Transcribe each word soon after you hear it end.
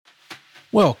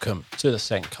Welcome to the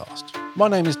Sendcast. My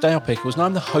name is Dale Pickles and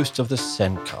I'm the host of the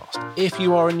Sendcast. If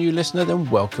you are a new listener, then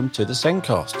welcome to the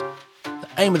Sendcast. The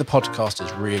aim of the podcast is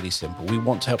really simple. We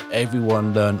want to help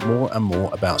everyone learn more and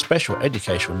more about special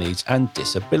educational needs and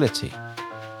disability.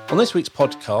 On this week's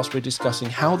podcast, we're discussing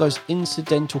how those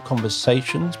incidental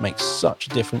conversations make such a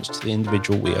difference to the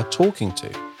individual we are talking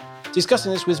to.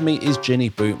 Discussing this with me is Ginny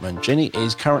Bootman. Ginny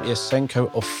is currently a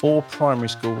Senko of 4 primary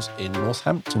schools in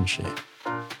Northamptonshire.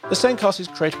 The Sendcast is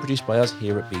created and produced by us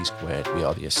here at B Squared. We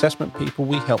are the assessment people.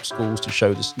 We help schools to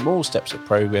show the small steps of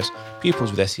progress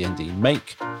pupils with SEND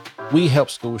make. We help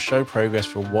schools show progress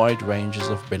for wide ranges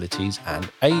of abilities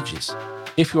and ages.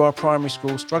 If you are a primary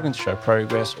school struggling to show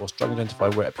progress or struggling to identify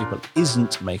where a pupil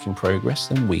isn't making progress,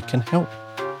 then we can help.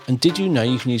 And did you know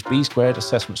you can use B Squared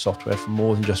assessment software for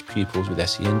more than just pupils with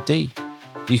SEND?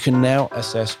 You can now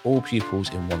assess all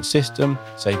pupils in one system,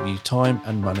 saving you time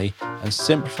and money and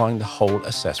simplifying the whole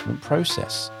assessment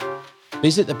process.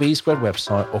 Visit the B Squared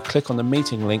website or click on the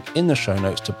meeting link in the show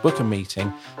notes to book a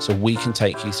meeting so we can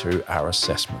take you through our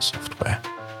assessment software.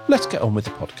 Let's get on with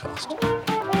the podcast.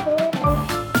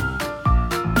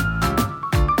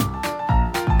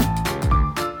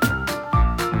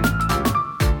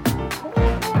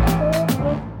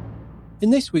 In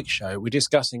this week's show, we're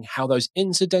discussing how those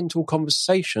incidental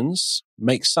conversations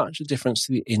make such a difference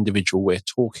to the individual we're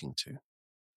talking to.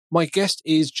 My guest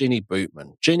is Ginny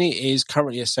Bootman. Ginny is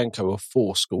currently a Senko of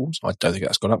 4 schools. I don't think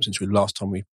that's gone up since the last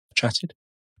time we chatted.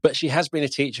 But she has been a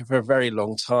teacher for a very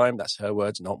long time. That's her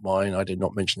words, not mine. I did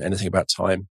not mention anything about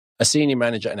time. A senior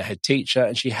manager and a head teacher,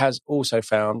 and she has also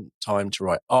found time to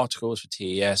write articles for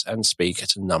TES and speak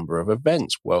at a number of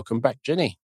events. Welcome back,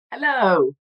 Ginny.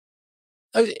 Hello.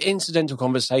 Those incidental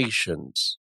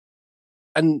conversations,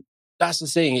 and that's the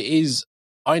thing, it is,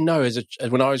 I know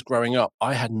when I was growing up,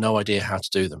 I had no idea how to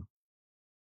do them.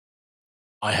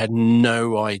 I had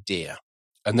no idea.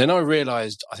 And then I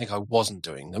realized I think I wasn't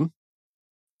doing them.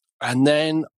 And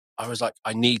then I was like,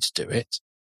 I need to do it.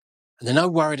 And then I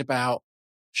worried about,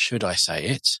 should I say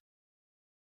it?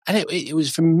 And it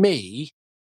was, for me,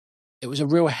 it was a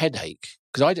real headache.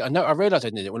 Because I realized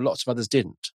I did it when lots of others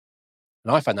didn't.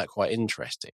 And I found that quite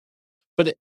interesting.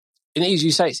 But and as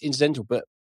you say, it's incidental, but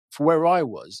for where I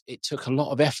was, it took a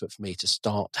lot of effort for me to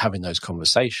start having those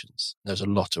conversations. There was a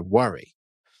lot of worry.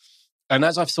 And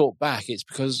as I've thought back, it's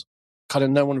because kind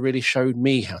of no one really showed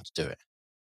me how to do it.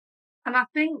 And I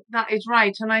think that is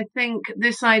right. And I think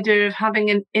this idea of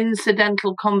having an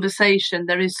incidental conversation,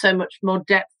 there is so much more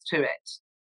depth to it.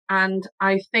 And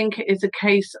I think it is a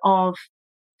case of,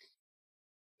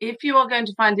 if you are going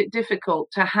to find it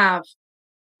difficult to have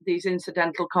these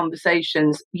incidental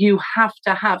conversations, you have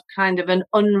to have kind of an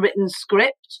unwritten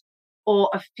script or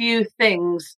a few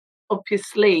things up your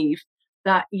sleeve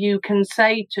that you can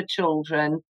say to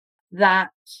children that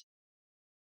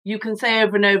you can say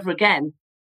over and over again.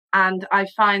 And I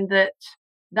find that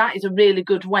that is a really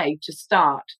good way to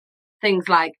start. Things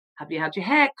like, have you had your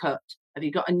hair cut? Have you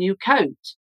got a new coat?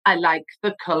 I like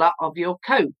the colour of your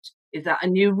coat. Is that a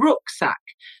new rucksack?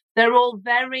 They're all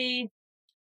very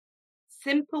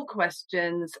simple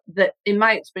questions that, in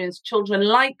my experience, children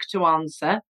like to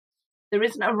answer. There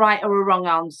isn't a right or a wrong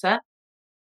answer.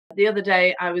 The other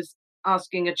day, I was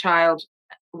asking a child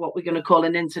what we're going to call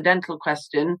an incidental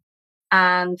question,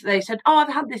 and they said, "Oh,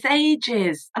 I've had this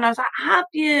ages." And I was like, "Have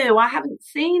you? I haven't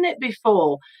seen it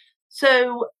before."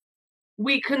 So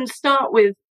we can start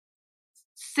with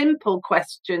simple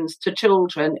questions to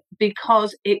children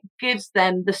because it gives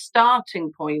them the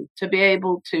starting point to be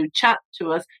able to chat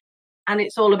to us. And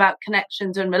it's all about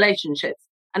connections and relationships.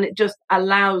 And it just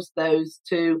allows those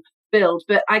to build.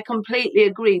 But I completely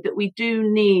agree that we do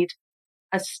need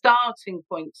a starting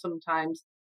point sometimes.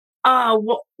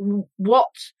 What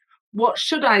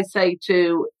should I say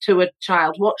to a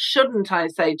child? What shouldn't I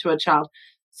say to a child?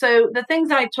 So the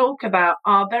things I talk about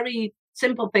are very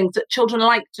simple things that children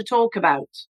like to talk about.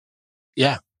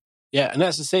 Yeah. And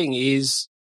that's the thing is,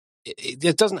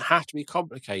 it doesn't have to be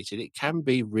complicated. It can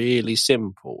be really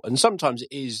simple. And sometimes it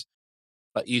is,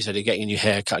 like you said, getting a new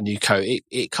haircut, a new coat.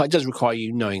 It does require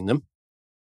you knowing them.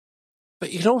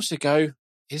 But you can also go,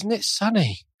 isn't it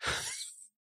sunny?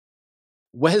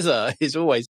 Weather is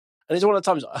always, and it's one of the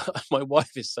times my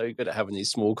wife is so good at having these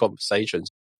small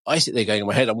conversations. I sit there going in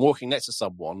my head, I'm walking next to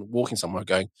someone, walking somewhere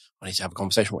going, I need to have a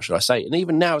conversation. What should I say? And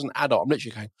even now as an adult, I'm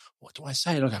literally going, what do I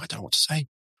say? And I go, I don't know what to say.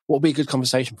 What would be a good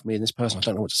conversation for me and this person? I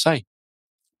don't know what to say.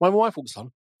 My wife walks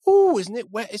on, oh, isn't it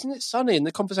wet? Isn't it sunny? And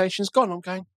the conversation's gone. I'm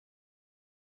going,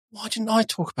 why didn't I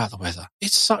talk about the weather?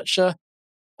 It's such a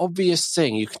obvious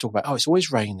thing. You can talk about, it's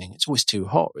always raining. It's always too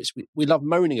hot. We love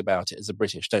moaning about it as the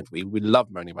British, don't we? We love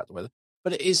moaning about the weather.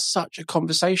 But it is such a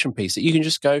conversation piece that you can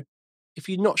just go, if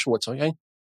you're not sure what's on, going, a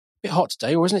bit hot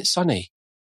today, or isn't it sunny?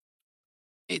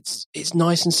 It's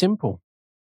nice and simple.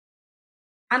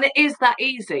 And it is that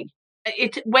easy.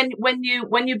 When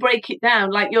you break it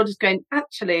down, like you're just going,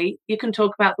 actually, you can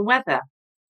talk about the weather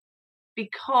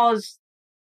because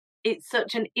it's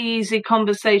such an easy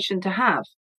conversation to have.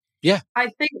 Yeah. I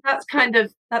think that's kind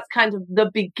of the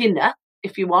beginner,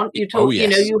 if you want. You talk, Oh,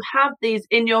 yes. you have these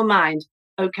in your mind.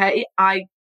 Okay, I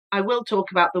will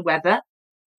talk about the weather,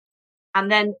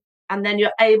 and then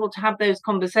you're able to have those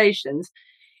conversations.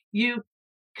 You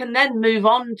can then move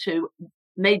on to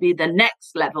maybe the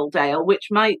next level, Dale, which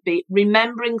might be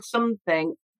remembering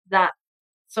something that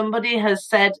somebody has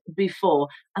said before.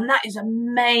 And that is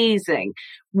amazing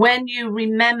when you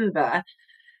remember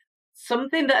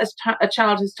something that a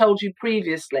child has told you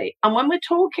previously. And when we're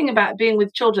talking about being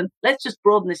with children, let's just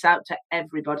broaden this out to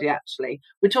everybody, actually.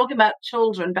 We're talking about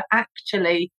children, but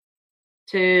actually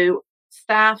to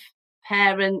staff,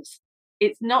 parents.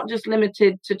 It's not just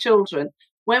limited to children.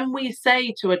 When we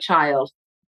say to a child,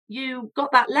 you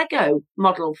got that Lego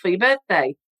model for your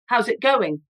birthday, how's it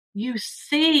going? You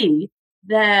see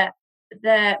their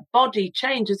body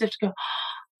change as if to go,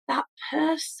 oh, that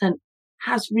person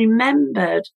has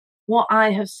remembered what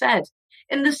I have said.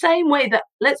 In the same way that,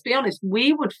 let's be honest,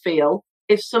 we would feel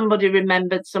if somebody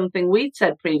remembered something we'd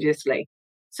said previously.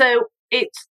 So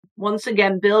it's, once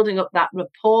again, building up that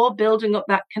rapport, building up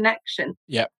that connection.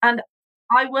 Yeah. And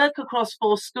I work across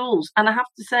 4 schools, and I have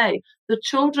to say, the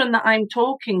children that I'm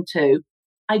talking to,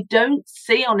 I don't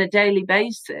see on a daily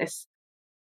basis,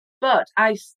 but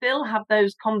I still have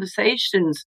those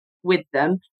conversations with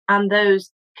them and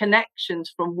those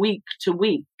connections from week to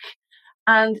week.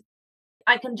 And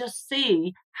I can just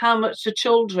see how much the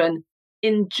children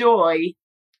enjoy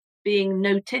being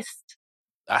noticed.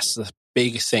 That's the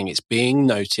biggest thing. It's being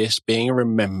noticed, being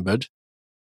remembered,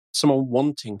 someone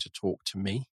wanting to talk to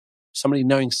me, somebody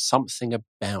knowing something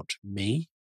about me.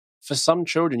 For some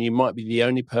children, you might be the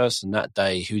only person that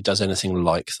day who does anything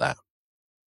like that.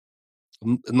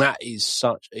 And that is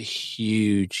such a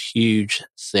huge, huge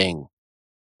thing.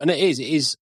 And it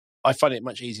is. I find it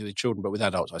much easier with children, but with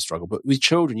adults, I struggle. But with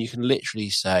children, you can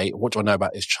literally say, what do I know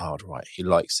about this child? Right, he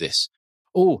likes this.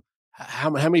 Oh,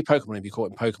 how many Pokemon have you caught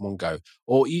in Pokemon Go?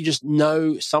 Or you just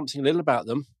know something little about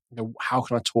them. You know, how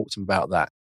can I talk to them about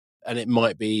that? And it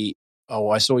might be, oh,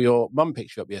 I saw your mum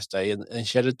picked you up yesterday and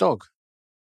she had a dog.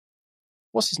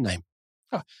 What's his name?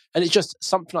 Oh. And it's just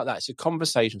something like that. It's a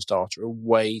conversation starter, a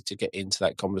way to get into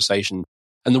that conversation.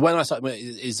 And the one I thought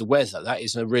is the weather. That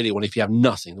is a really one if you have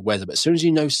nothing, the weather. But as soon as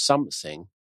you know something,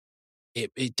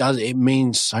 it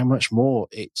means so much more.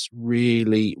 It's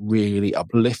really, really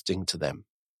uplifting to them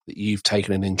that you've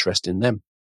taken an interest in them.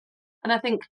 And I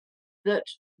think that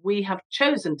we have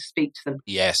chosen to speak to them.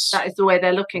 Yes. That is the way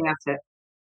they're looking at it.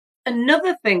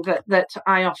 Another thing that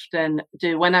I often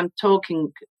do when I'm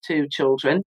talking to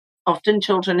children, often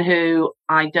children who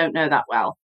I don't know that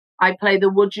well, I play the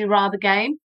would you rather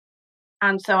game.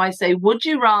 And so I say, would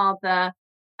you rather,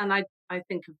 and I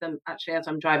think of them actually as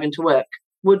I'm driving to work,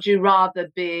 would you rather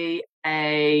be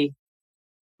a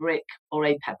brick or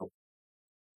a pebble?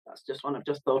 That's just one I've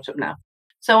just thought of now.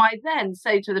 So I then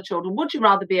say to the children, would you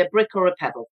rather be a brick or a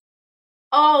pebble?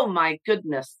 Oh my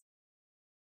goodness.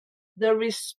 The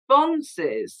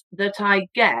responses that I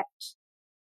get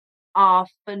are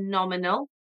phenomenal.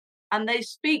 And they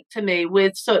speak to me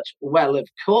with such, well, of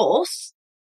course,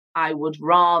 I would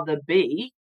rather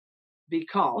be,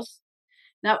 because.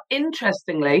 Now,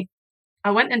 interestingly,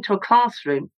 I went into a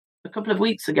classroom a couple of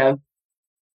weeks ago,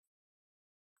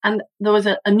 and there was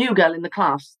a new girl in the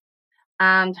class,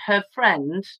 and her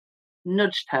friend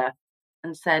nudged her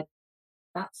and said,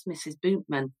 that's Mrs.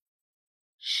 Bootman.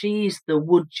 She's the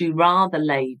would you rather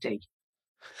lady.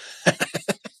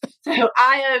 So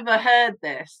I overheard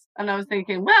this and I was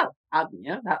thinking, well,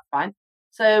 that's fine.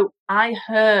 So I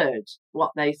heard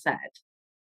what they said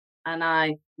and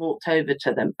I walked over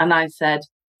to them and I said,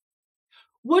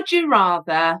 would you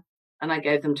rather? And I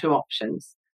gave them 2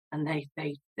 options, and they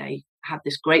had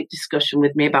this great discussion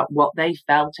with me about what they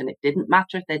felt, and it didn't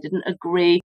matter if they didn't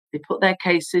agree. They put their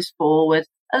cases forward.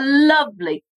 A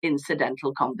lovely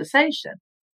incidental conversation.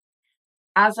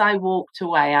 As I walked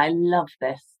away, I love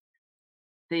this.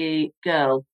 The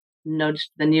girl nudged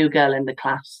the new girl in the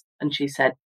class and she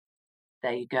said,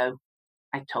 there you go.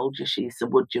 I told you she's the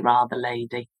would you rather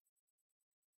lady.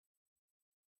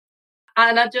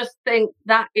 And I just think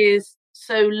that is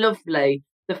so lovely.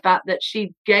 The fact that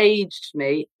she gauged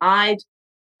me, I'd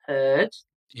heard,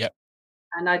 yep,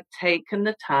 and I'd taken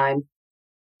the time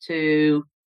to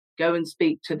go and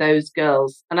speak to those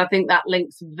girls. And I think that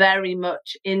links very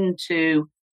much into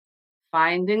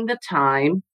finding the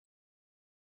time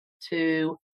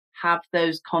to have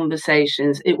those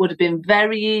conversations. It would have been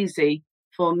very easy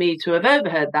for me to have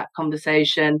overheard that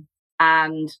conversation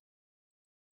and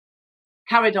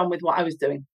carried on with what I was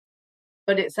doing.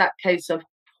 But it's that case of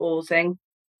pausing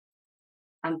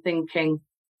and thinking,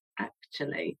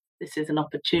 actually, this is an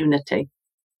opportunity.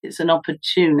 It's an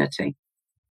opportunity.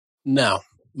 Now,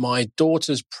 my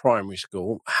daughter's primary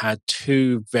school had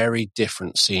two very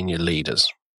different senior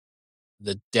leaders.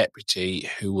 The deputy,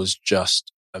 who was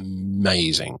just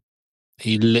amazing.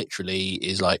 He literally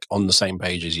is like on the same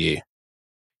page as you.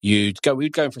 We'd go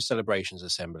in for a celebrations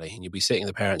assembly, and you'd be sitting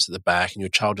the parents at the back, and your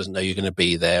child doesn't know you're going to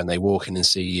be there, and they walk in and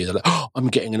see you. They're like, "Oh, I'm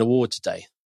getting an award today."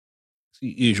 It's the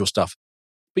usual stuff.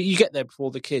 But you get there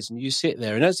before the kids, and you sit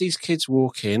there, and as these kids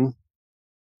walk in,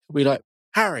 it'll be like,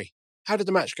 "Harry, how did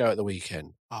the match go at the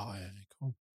weekend?" "Oh, yeah,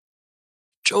 cool."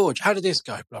 "George, how did this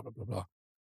go?" Blah, blah, blah, blah.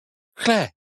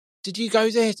 "Claire, did you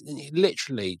go there?" And he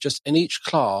literally, just in each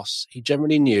class, he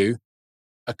generally knew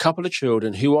a couple of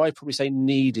children who I probably say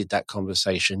needed that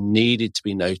conversation, needed to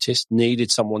be noticed,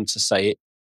 needed someone to say it.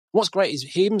 What's great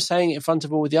is him saying it in front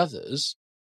of all the others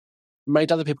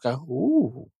made other people go,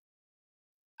 "Ooh."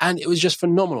 And it was just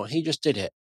phenomenal. He just did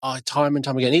it time and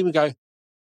time again. He would go,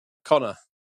 "Connor,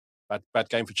 bad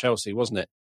game for Chelsea, wasn't it?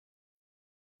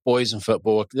 Boys and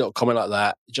football," a little comment like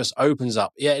that. It just opens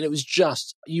up. Yeah, and it was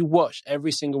just, you watched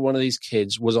every single one of these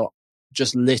kids was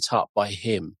just lit up by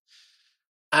him.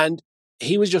 And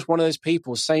he was just one of those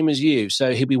people, same as you.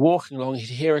 So he'd be walking along, he'd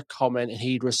hear a comment and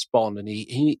he'd respond. And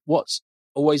he what's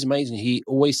always amazing, he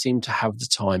always seemed to have the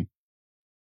time.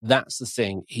 That's the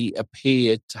thing. He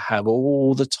appeared to have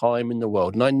all the time in the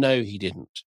world. And I know he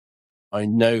didn't.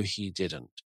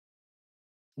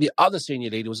 The other senior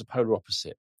leader was the polar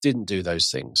opposite. Didn't do those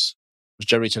things. Was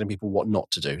generally telling people what not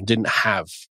to do. Didn't have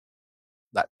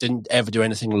that. Didn't ever do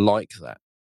anything like that.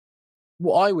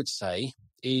 What I would say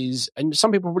is, and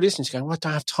some people will be listening to going, "Well, I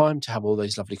don't have time to have all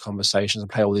these lovely conversations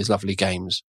and play all these lovely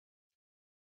games."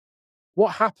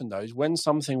 What happened, though, is when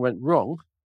something went wrong,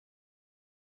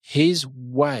 his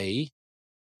way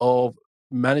of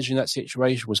managing that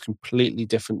situation was completely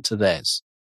different to theirs.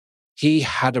 He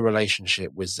had a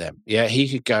relationship with them. Yeah, he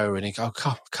could go and he'd go,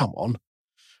 "Oh, come on."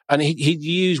 And he'd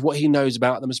use what he knows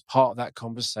about them as part of that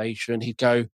conversation. He'd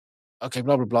go, "Okay,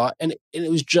 blah, blah, blah." And it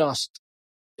was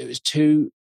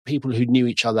two people who knew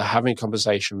each other having a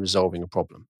conversation, resolving a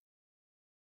problem.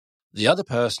 The other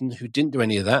person who didn't do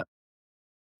any of that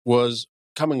was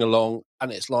coming along,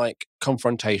 and it's like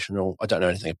confrontational. "I don't know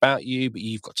anything about you, but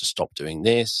you've got to stop doing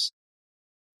this."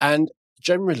 And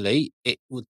generally, it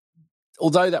would,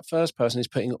 although that first person is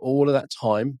putting all of that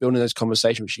time building those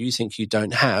conversations, which you think you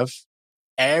don't have,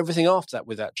 everything after that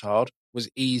with that child was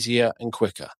easier and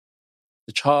quicker.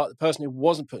 The person who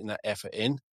wasn't putting that effort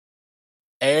in,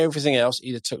 everything else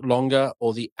either took longer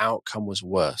or the outcome was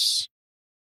worse.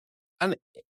 And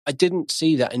I didn't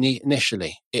see that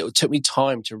initially. It took me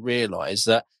time to realize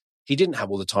that he didn't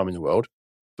have all the time in the world,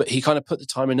 but he kind of put the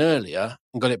time in earlier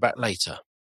and got it back later.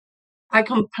 I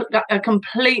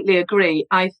completely agree.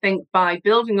 I think by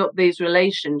building up these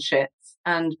relationships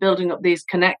and building up these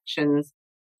connections,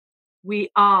 we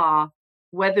are,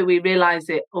 whether we realize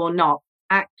it or not,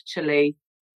 actually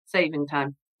saving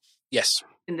time. Yes.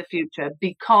 In the future,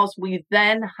 because we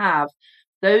then have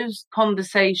those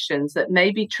conversations that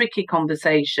may be tricky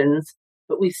conversations,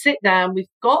 but we sit down, we've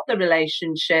got the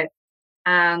relationship,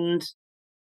 and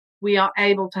we are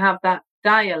able to have that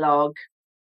dialogue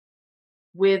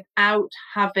without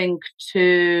having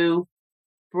to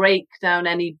break down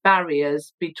any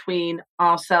barriers between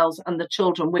ourselves and the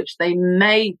children, which they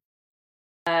may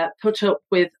put up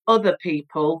with other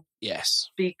people. Yes.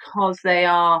 Because they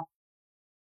are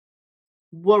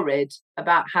worried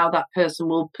about how that person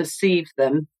will perceive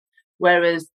them.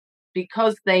 Whereas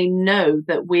because they know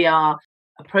that we are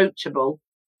approachable,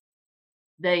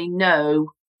 they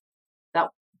know that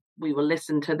we will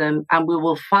listen to them and we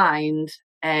will find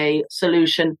a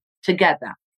solution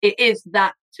together. It is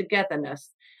that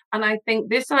togetherness. And I think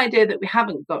this idea that we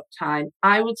haven't got time,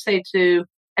 I would say to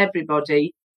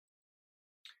everybody,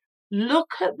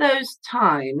 look at those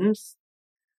times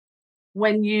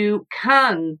when you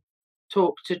can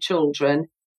talk to children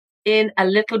in a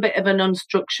little bit of an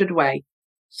unstructured way.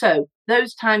 So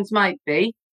those times might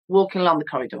be walking along the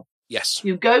corridor. Yes.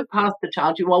 You go past the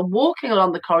child, you are walking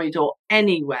along the corridor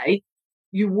anyway,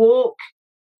 you walk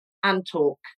and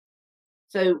talk.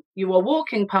 So you are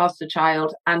walking past the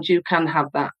child and you can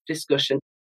have that discussion.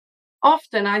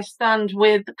 Often I stand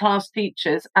with the class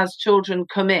teachers as children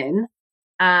come in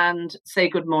and say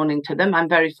good morning to them. I'm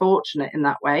very fortunate in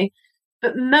that way.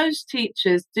 But most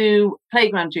teachers do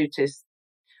playground duties.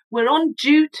 We're on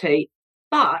duty,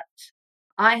 but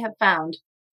I have found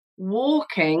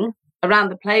walking around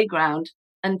the playground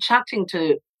and chatting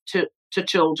to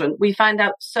children, we find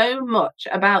out so much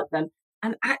about them.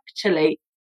 And actually,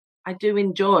 I do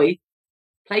enjoy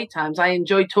playtimes. I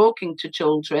enjoy talking to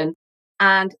children.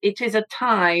 And it is a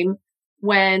time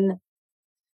when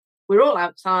we're all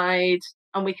outside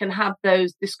and we can have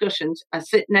those discussions. I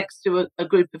sit next to a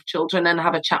group of children and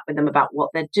have a chat with them about what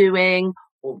they're doing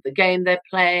or the game they're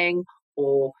playing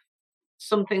or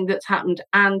something that's happened.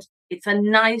 And it's a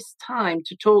nice time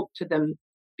to talk to them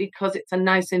because it's a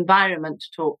nice environment to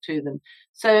talk to them.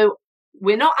 So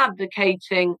we're not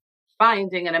advocating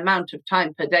finding an amount of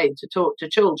time per day to talk to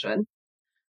children.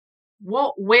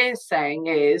 What we're saying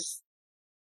is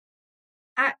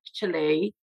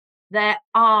actually there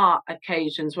are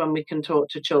occasions when we can talk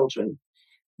to children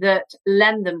that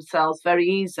lend themselves very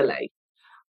easily.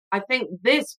 I think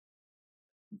this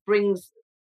brings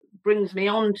me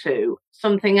on to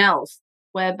something else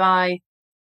whereby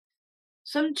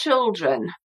some children,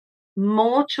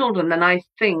 more children than I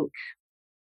think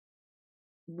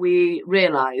we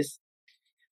realise,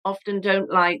 often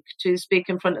don't like to speak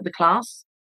in front of the class.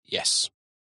 Yes.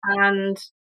 And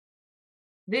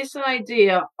this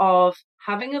idea of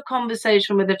having a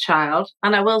conversation with a child,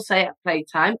 and I will say at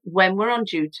playtime, when we're on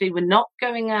duty, we're not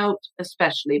going out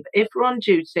especially, but if we're on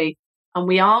duty and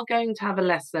we are going to have a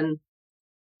lesson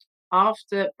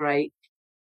after break,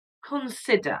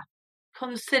 consider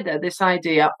this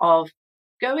idea of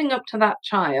going up to that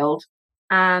child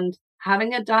and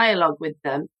having a dialogue with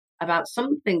them about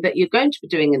something that you're going to be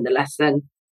doing in the lesson,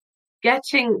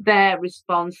 getting their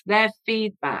response, their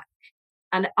feedback,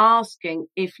 and asking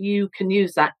if you can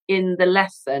use that in the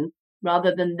lesson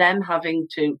rather than them having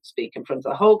to speak in front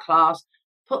of the whole class,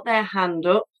 put their hand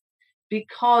up,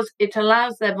 because it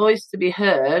allows their voice to be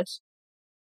heard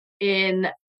in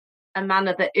a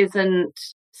manner that isn't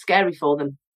scary for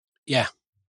them. Yeah.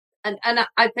 And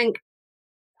I think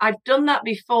I've done that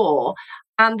before,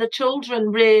 and the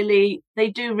children they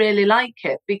do really like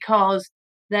it because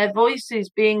their voice is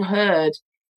being heard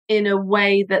in a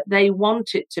way that they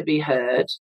want it to be heard.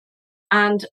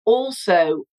 And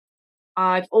also,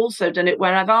 I've also done it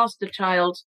where I've asked a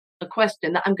child a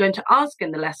question that I'm going to ask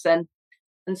in the lesson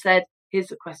and said, here's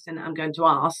the question that I'm going to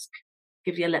ask.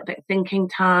 Give you a little bit of thinking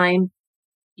time.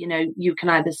 You know, you can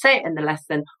either say it in the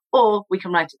lesson or we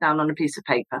can write it down on a piece of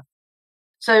paper.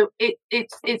 So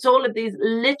it's all of these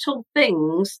little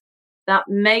things that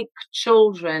make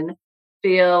children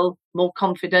feel more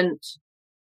confident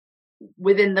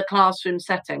within the classroom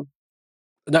setting.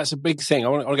 And that's a big thing. I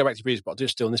want to go back to previous, but I'll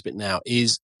just still on this bit now,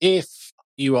 is if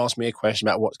you ask me a question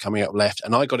about what's coming up left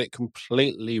and I got it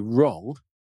completely wrong,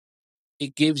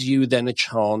 it gives you then a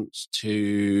chance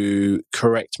to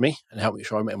correct me and help me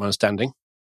sure I make my understanding.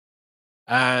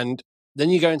 And then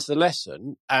you go into the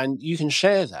lesson and you can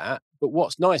share that. But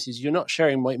what's nice is you're not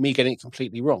sharing me getting it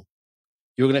completely wrong.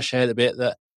 You're going to share the bit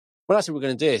that, well, that's what we're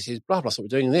going to do. This is blah, blah, so we're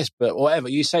doing this, but whatever.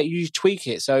 You say, you tweak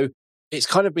it. So it's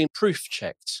kind of been proof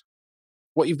checked.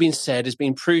 What you've been said has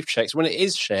been proof checked. So when it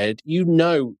is shared, you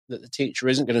know that the teacher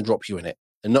isn't going to drop you in it.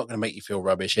 They're not going to make you feel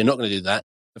rubbish. They're not going to do that.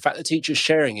 The fact the teacher's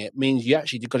sharing it means you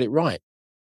actually got it right,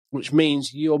 which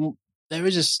means there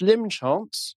is a slim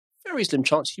chance, very slim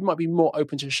chance, you might be more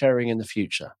open to sharing in the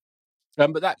future.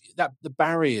 But that the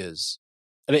barriers,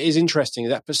 and it is interesting,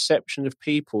 that perception of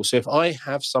people. So if I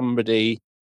have somebody,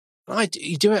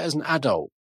 you do it as an adult,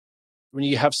 when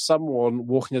you have someone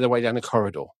walking their way down a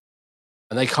corridor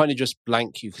and they kind of just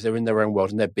blank you because they're in their own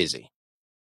world and they're busy.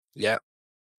 Yeah.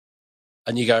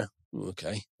 And you go,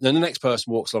 okay. And then the next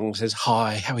person walks along and says,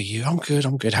 hi, how are you? I'm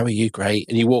good. How are you? Great.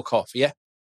 And you walk off. Yeah.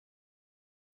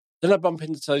 Then I bump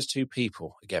into those two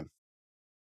people again.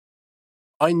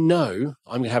 I know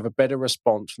I'm going to have a better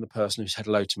response from the person who said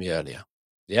hello to me earlier.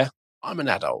 Yeah. I'm an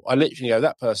adult. I literally go,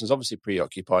 that person's obviously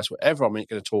preoccupied. So whatever I'm going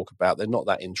to talk about, they're not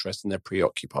that interested and they're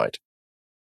preoccupied.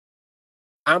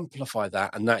 Amplify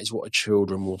that, and that is what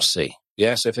children will see.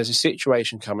 Yeah. So if there's a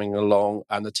situation coming along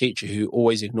and the teacher who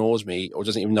always ignores me or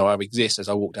doesn't even know I exist as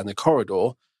I walk down the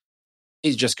corridor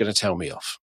is just going to tell me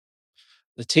off.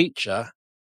 The teacher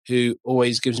who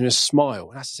always gives me a smile,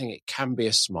 and that's the thing, it can be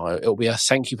a smile. It'll be a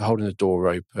thank you for holding the door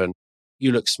open.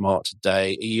 You look smart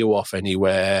today. Are you off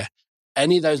anywhere?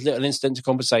 Any of those little incidental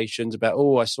conversations about,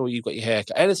 oh, I saw you got your hair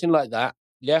cut, anything like that.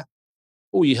 Yeah.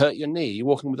 Oh, you hurt your knee. You're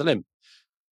walking with a limp.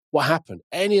 What happened?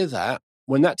 Any of that,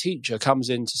 when that teacher comes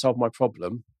in to solve my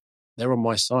problem, they're on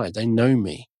my side. They know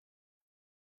me.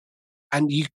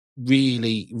 And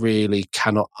really, really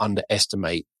cannot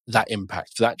underestimate that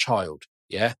impact for that child,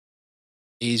 yeah,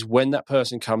 is when that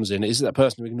person comes in, is it that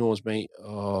person who ignores me,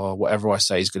 or whatever I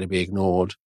say is going to be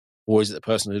ignored? Or is it the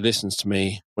person who listens to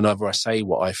me whenever I say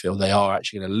what I feel? They are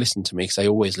actually going to listen to me because they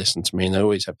always listen to me and they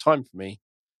always have time for me.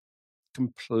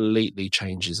 Completely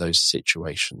changes those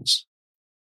situations.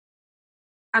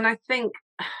 And I think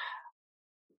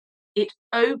it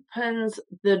opens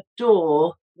the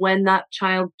door when that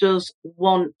child does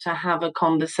want to have a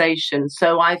conversation.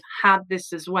 So I've had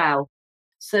this as well.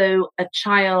 So a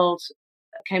child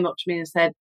came up to me and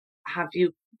said, "Have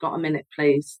you got a minute,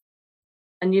 please?"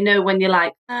 And you know, when you're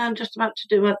like, I'm just about to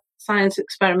do a science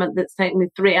experiment that's taken me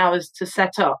 3 hours to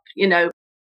set up, you know,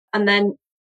 and then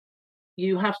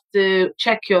you have to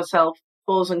check yourself,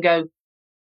 pause and go,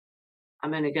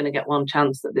 I'm only going to get one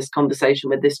chance at this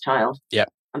conversation with this child. Yeah.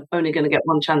 I'm only going to get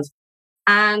one chance.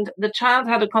 And the child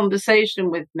had a conversation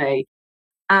with me,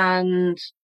 and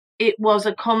it was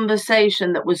a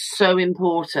conversation that was so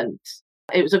important.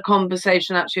 It was a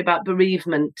conversation actually about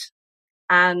bereavement.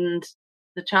 And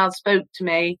the child spoke to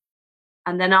me.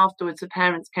 And then afterwards, the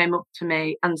parents came up to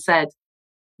me and said,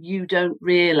 "You don't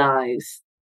realise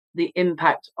the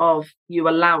impact of you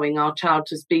allowing our child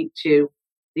to speak to you,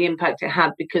 the impact it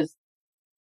had, because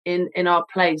in our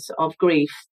place of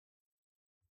grief,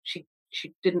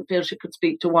 she didn't feel she could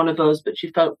speak to one of us, but she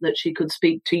felt that she could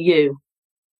speak to you."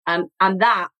 And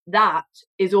that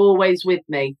is always with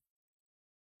me.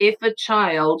 If a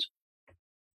child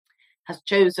has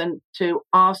chosen to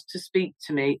ask to speak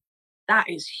to me, that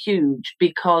is huge,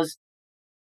 because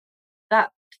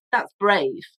that's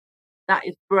brave. That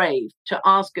is brave to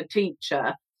ask a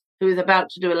teacher who is about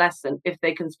to do a lesson if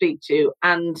they can speak to you.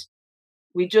 And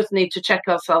we just need to check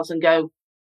ourselves and go,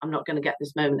 I'm not going to get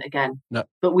this moment again. No.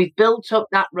 But we've built up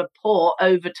that rapport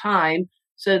over time,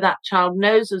 so that child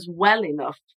knows us well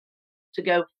enough to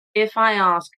go, if I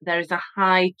ask, there is a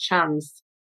high chance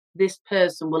this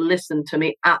person will listen to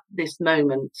me at this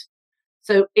moment.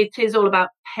 So it is all about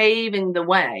paving the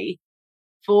way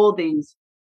for these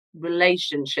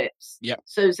relationships, Yep.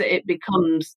 so that it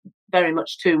becomes very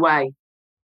much two-way.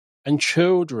 And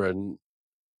children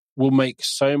will make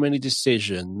so many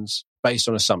decisions based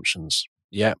on assumptions.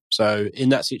 Yeah. So in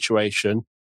that situation,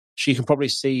 she can probably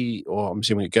see, or I'm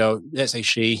assuming a girl, let's say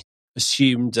she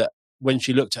assumed that when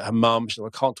she looked at her mum, she said,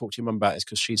 I can't talk to your mum about this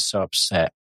because she's so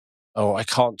upset. Or I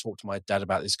can't talk to my dad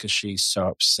about this because she's so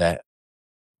upset.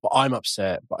 But I'm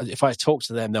upset. But if I talk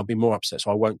to them, they'll be more upset.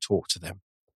 So I won't talk to them.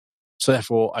 So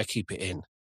therefore, I keep it in.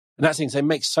 And that's the thing. They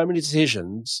make so many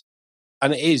decisions.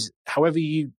 And it is, whatever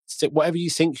you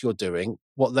think you're doing,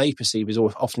 what they perceive is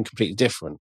often completely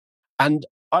different. And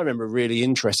I remember a really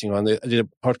interesting one. I did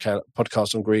a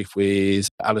podcast on grief with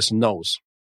Alison Knowles.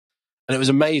 And it was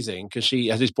amazing because she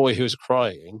had this boy who was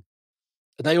crying.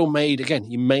 And they all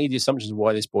he made the assumptions of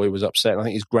why this boy was upset. And I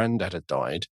think his granddad had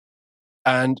died.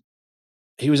 And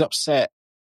he was upset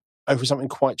over something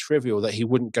quite trivial, that he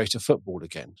wouldn't go to football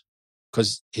again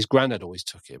because his granddad always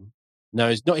took him.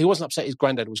 No, he wasn't upset his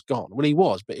granddad was gone. Well, he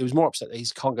was, but he was more upset that he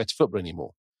can't go to football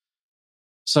anymore.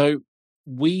 So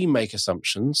we make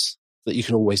assumptions that you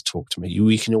can always talk to me.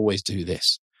 We can always do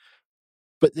this.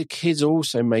 But the kids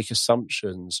also make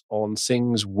assumptions on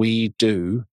things we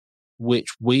do, which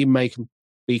we may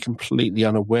be completely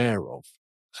unaware of.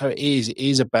 So it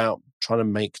is about trying to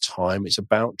make time. It's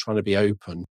about trying to be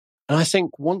open. And I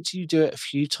think once you do it a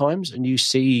few times and you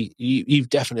see, you've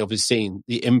definitely obviously seen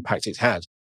the impact it's had,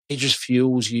 it just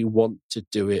fuels you want to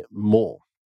do it more.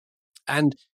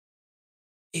 And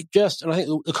and I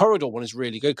think the corridor one is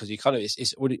really good because you kind of,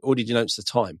 it's already denotes the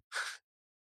time.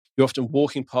 You're often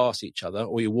walking past each other,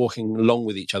 or you're walking along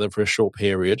with each other for a short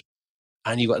period,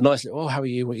 and you've got a nice little, how are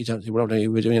you? What are you doing? What are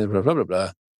you doing? Blah, blah, blah,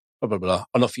 blah, blah, blah, blah.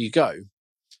 And off you go.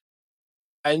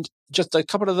 And just a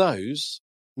couple of those,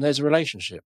 and there's a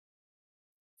relationship.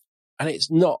 And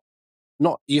it's not,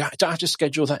 you don't have to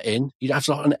schedule that in. You don't have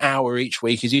to like an hour each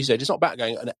week, as you said. It's not about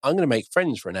going, I'm going to make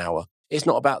friends for an hour. It's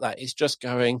not about that. It's just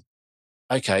going,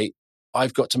 okay,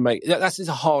 I've got to make, that's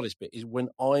the hardest bit, is when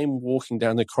I'm walking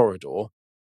down the corridor,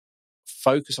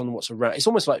 focus on what's around. It's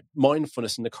almost like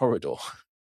mindfulness in the corridor.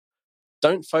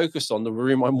 Don't focus on the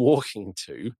room I'm walking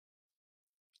to.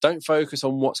 Don't focus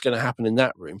on what's going to happen in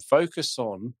that room. Focus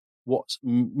on what's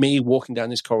me walking down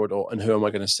this corridor and who am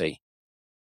I going to see.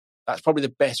 That's probably the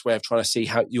best way of trying to see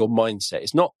how your mindset.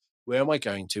 It's not where am I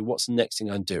going to, what's the next thing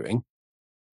I'm doing.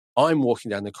 I'm walking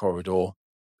down the corridor,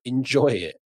 enjoy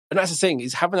it. And that's the thing,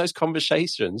 is having those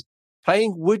conversations,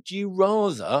 playing would you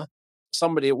rather.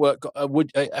 Somebody at work got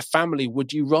a family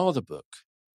would you rather book.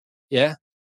 Yeah.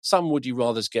 Some would you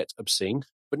rathers get obscene,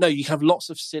 but no, you can have lots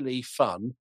of silly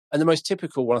fun And the most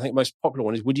typical one, I think most popular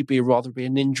one is, would you rather be a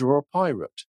ninja or a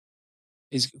pirate?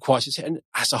 Is quite, and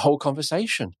that's a whole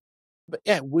conversation. But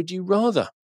yeah, would you rather?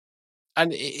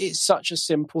 And it's such a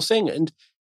simple thing. And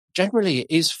generally it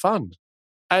is fun.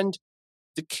 And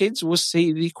the kids will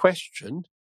see the question.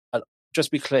 And just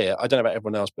be clear, I don't know about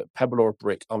everyone else, but pebble or a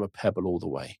brick, I'm a pebble all the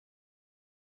way.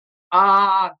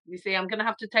 You see, I'm going to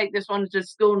have to take this one to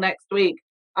school next week.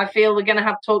 I feel we're going to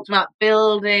have talked about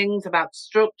buildings, about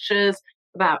structures,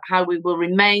 about how we will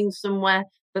remain somewhere,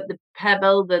 but the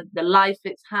pebble, the life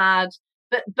it's had.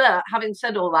 But having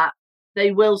said all that,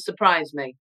 they will surprise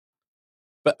me.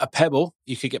 But a pebble,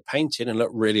 you could get painted and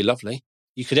look really lovely.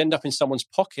 You could end up in someone's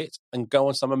pocket and go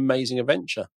on some amazing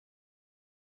adventure.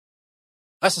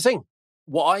 That's the thing.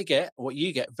 What I get, what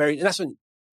you get,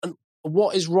 and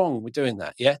what is wrong with doing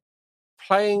that? Yeah.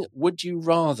 Playing Would You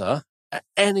Rather at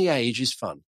any age is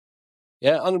fun.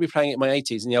 Yeah. I'm going to be playing it in my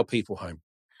 80s in the old people home.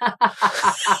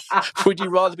 Would you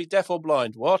rather be deaf or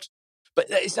blind? What? But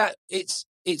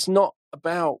it's not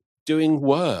about doing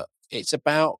work. It's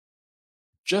about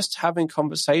just having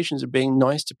conversations and being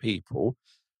nice to people.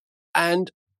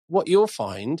 And what you'll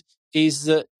find is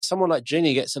that someone like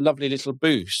Ginny gets a lovely little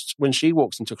boost when she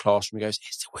walks into a classroom and goes,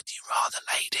 "Is the Would You Rather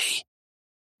lady?"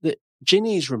 That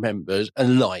Ginny's remembered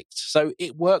and liked. So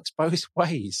it works both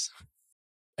ways.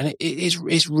 And it's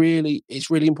really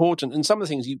important. And some of the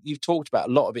things you've talked about,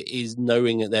 a lot of it is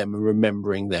knowing them and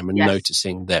remembering them and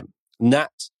noticing them. And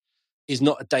that is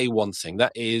not a day one thing.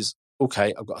 That is,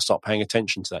 okay, I've got to start paying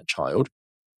attention to that child.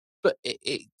 But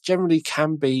it generally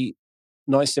can be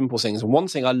nice, simple things. And one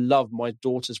thing I love my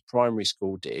daughter's primary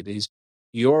school did is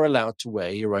you're allowed to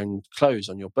wear your own clothes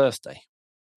on your birthday.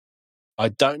 I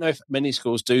don't know if many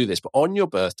schools do this, but on your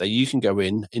birthday, you can go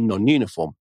in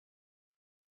non-uniform,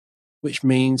 which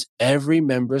means every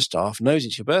member of staff knows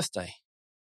it's your birthday.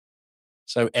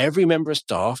 So every member of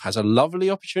staff has a lovely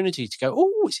opportunity to go,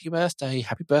 "Oh, it's your birthday.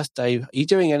 Happy birthday. Are you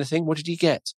doing anything? What did you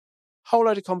get?" Whole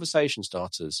load of conversation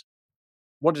starters.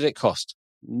 What did it cost?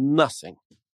 Nothing.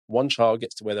 One child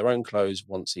gets to wear their own clothes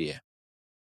once a year.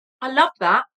 I love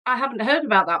that. I haven't heard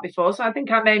about that before, so I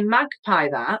think I may magpie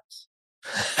that.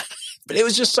 But it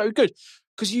was just so good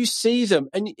because you see them,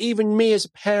 and even me as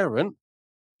a parent,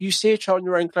 you see a child in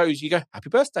your own clothes, you go, "Happy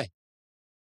birthday."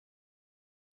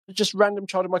 Just random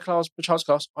child in my child's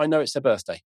class, I know it's their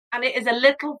birthday. And it is a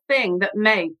little thing that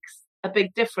makes a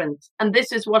big difference. And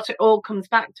this is what it all comes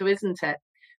back to, isn't it?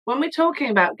 When we're talking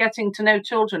about getting to know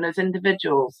children as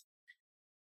individuals,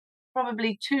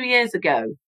 probably 2 years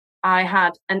ago, I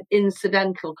had an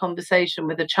incidental conversation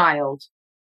with a child,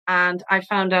 and I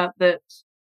found out that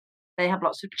they have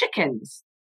lots of chickens.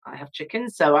 I have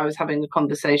chickens, so I was having a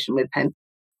conversation with him.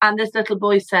 And this little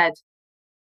boy said,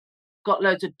 "Got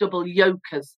loads of double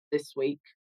yolkers this week.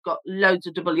 Got loads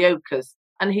of double yolkers."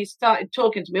 And he started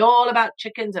talking to me all about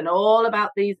chickens and all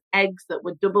about these eggs that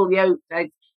were double yolked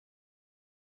eggs.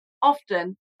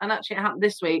 Often, and actually it happened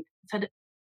this week, I said,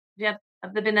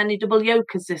 have there been any double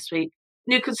yolkers this week?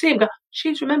 And you could see him go,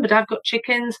 "She's remembered, I've got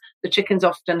chickens. The chickens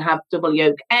often have double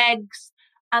yolk eggs."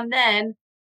 And then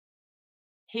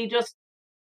he just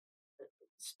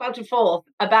spouted forth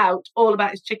all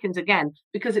about his chickens again,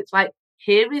 because it's like,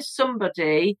 here is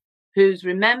somebody who's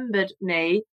remembered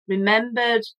me,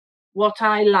 remembered what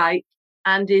I like,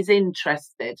 and is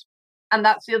interested. And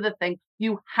that's the other thing.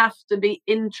 You have to be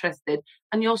interested.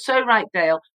 And you're so right,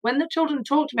 Dale. When the children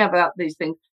talk to me about these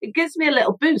things, it gives me a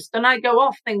little boost. And I go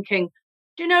off thinking,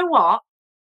 do you know what?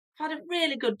 I've had a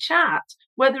really good chat,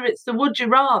 whether it's the would you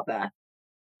rather.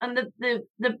 And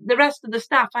the rest of the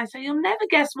staff, I say, you'll never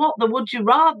guess what the would you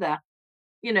rather,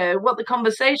 what the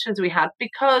conversations we had,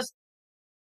 because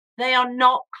they are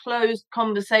not closed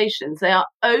conversations. They are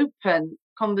open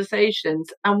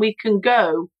conversations, and we can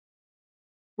go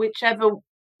whichever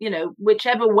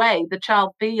way the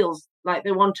child feels like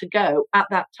they want to go at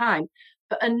that time.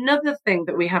 But another thing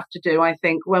that we have to do, I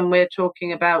think, when we're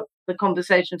talking about the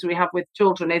conversations we have with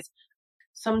children is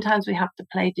sometimes we have to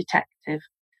play detective.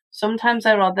 Sometimes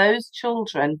there are those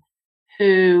children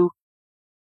who,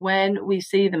 when we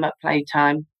see them at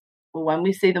playtime or when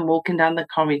we see them walking down the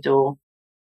corridor,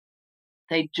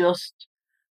 they just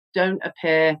don't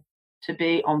appear to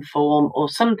be on form, or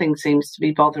something seems to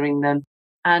be bothering them.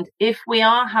 And if we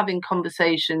are having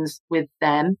conversations with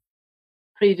them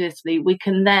previously, we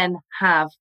can then have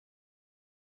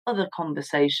other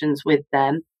conversations with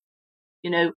them.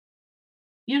 You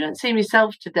don't seem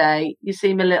yourself today. You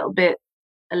seem a little bit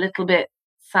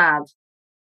sad.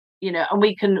 And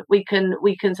we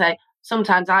can say,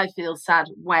 sometimes I feel sad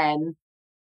when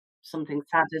something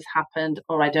sad has happened,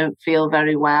 or I don't feel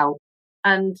very well.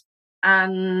 And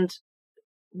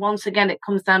once again, it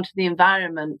comes down to the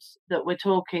environment that we're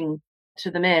talking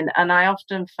to them in. And I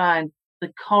often find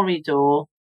the corridor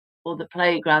or the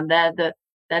playground, they're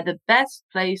the best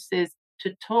places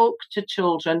to talk to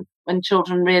children when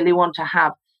children really want to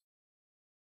have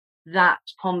that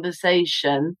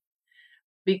conversation,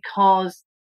 because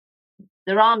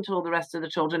there aren't all the rest of the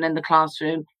children in the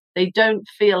classroom. They don't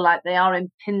feel like they are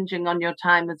impinging on your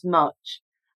time as much.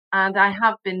 And I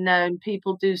have been known,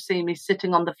 people do see me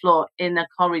sitting on the floor in a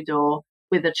corridor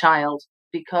with a child,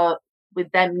 because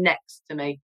with them next to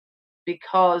me,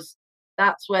 because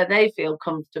that's where they feel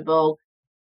comfortable.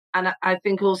 And I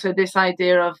think also this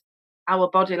idea of our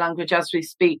body language as we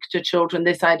speak to children,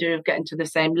 this idea of getting to the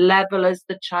same level as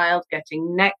the child,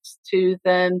 getting next to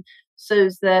them, so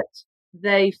that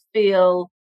they feel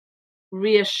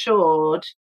reassured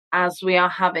as we are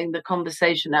having the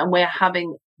conversation and we're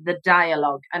having the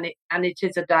dialogue, and it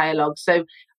is a dialogue. So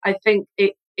I think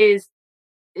it's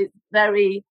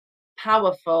very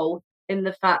powerful in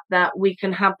the fact that we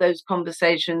can have those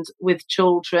conversations with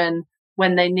children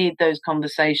when they need those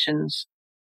conversations.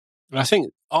 And I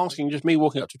think asking, just me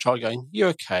walking up to a child going, "You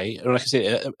okay?" And like I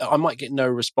said, I might get no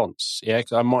response, yeah,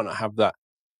 because I might not have that.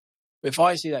 But if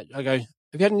I see that, I go, "Have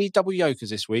you had any double yolkers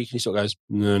this week?" And he sort of goes,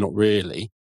 "No, not really."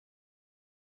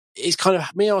 It's kind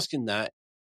of me asking that.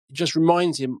 It just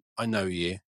reminds him, "I know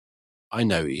you. I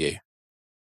know you."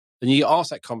 And you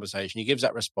ask that conversation, he gives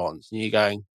that response, and you're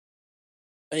going,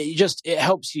 and it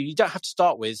helps you. You don't have to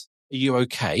start with, "Are you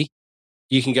okay?"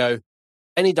 You can go,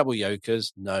 "Any double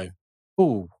yolkers?" "No."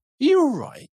 "Oh, are you all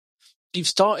right?" You've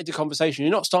started the conversation.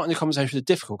 You're not starting the conversation with a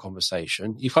difficult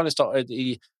conversation. You've kind of started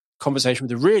the conversation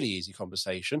with a really easy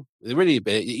conversation, with a really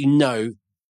bit, you know,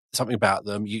 something about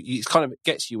them. It kind of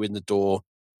gets you in the door.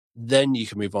 Then you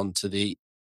can move on to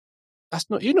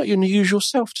you're not your usual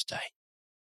self today.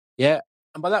 Yeah.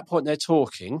 And by that point, they're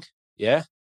talking. Yeah.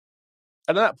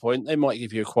 And at that point, they might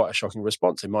give you quite a shocking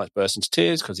response. They might burst into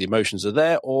tears because the emotions are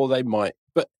there, or they might,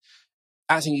 but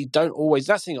I think you don't always,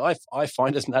 that's the thing I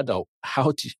find as an adult,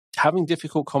 having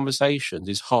difficult conversations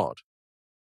is hard.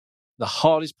 The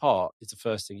hardest part is the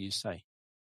first thing you say.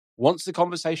 Once the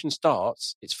conversation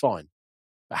starts, it's fine.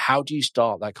 But how do you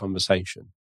start that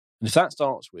conversation? And if that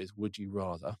starts with, "Would you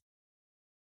rather?"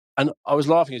 And I was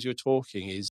laughing as you were talking,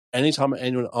 is anytime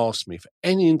anyone asks me for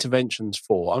any interventions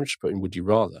I'm just putting "would you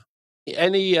rather."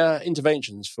 Any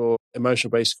interventions for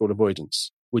emotional-based school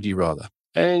avoidance? Would you rather?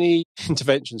 Any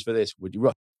interventions for this? Would you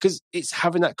rather? Because it's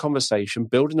having that conversation,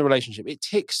 building the relationship. It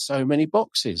ticks so many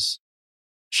boxes.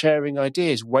 Sharing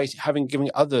ideas, giving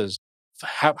others,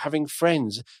 having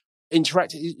friends,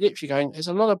 interacting, literally going, there's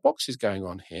a lot of boxes going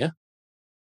on here.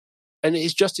 And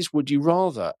it's just this "would you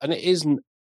rather?" And it isn't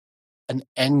an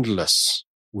endless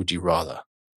 "would you rather?"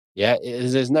 Yeah,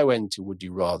 there's no end to "would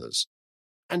you rathers."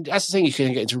 And that's the thing, you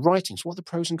can get into writing. So what are the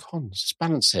pros and cons? Just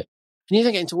balance it. And you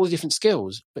then get into all the different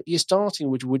skills, but you're starting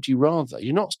with "would you rather?"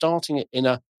 You're not starting it in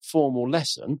a formal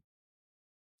lesson.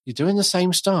 You're doing the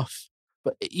same stuff,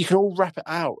 but you can all wrap it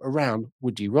out around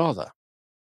 "would you rather?"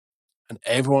 And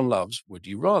everyone loves "would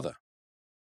you rather?"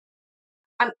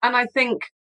 And I think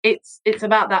it's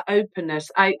about that openness.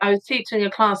 I was teaching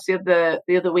a class the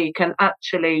other week, and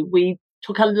actually we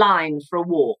took a line for a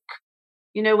walk.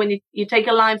 You know, when you take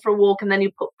a line for a walk and then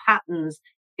you put patterns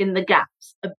in the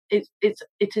gaps, it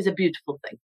is a beautiful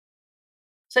thing.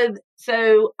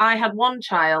 So I had one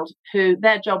child who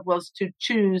their job was to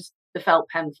choose the felt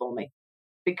pen for me,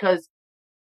 because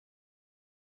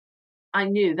I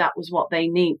knew that was what they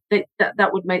need.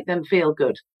 That would make them feel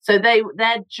good. So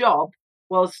their job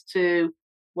was to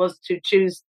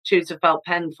choose a felt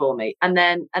pen for me, and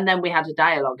then we had a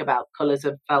dialogue about colours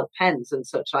of felt pens and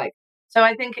such like. So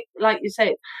I think, like you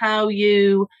say, how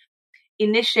you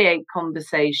initiate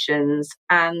conversations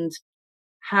and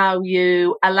how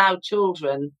you allow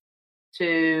children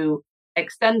to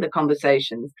extend the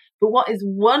conversations. But what is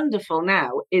wonderful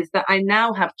now is that I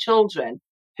now have children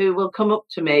who will come up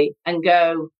to me and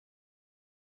go,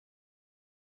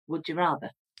 "Would you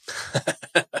rather?"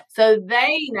 So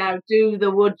they now do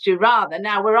the "would you rather."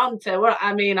 Now I'm going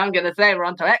to say we're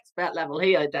on to expert level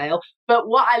here, Dale. But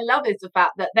what I love is the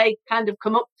fact that they kind of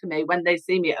come up to me when they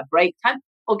see me at a break time,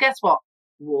 or guess what?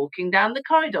 Walking down the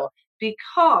corridor,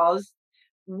 because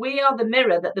we are the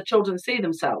mirror that the children see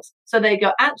themselves. So they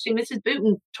go, "Actually, Mrs.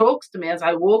 Bootman talks to me as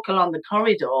I walk along the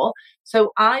corridor.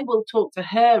 So I will talk to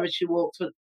her as she walks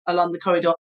along the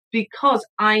corridor, because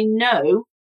I know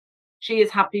she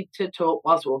is happy to talk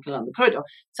whilst walking along the corridor."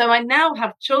 So I now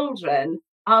have children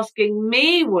asking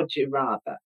me, "Would you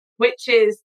rather?" which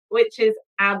is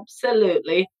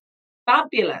absolutely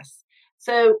fabulous.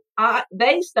 So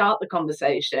they start the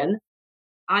conversation.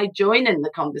 I join in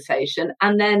the conversation,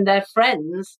 and then their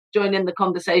friends join in the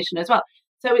conversation as well.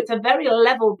 So it's a very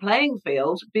level playing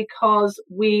field, because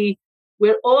we're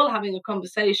all having a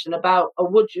conversation about a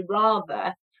would you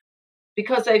rather,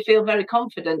 because they feel very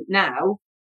confident now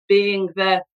being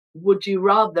the would you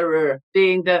rather,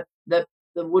 being the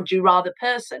would you rather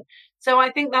person. So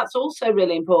I think that's also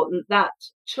really important, that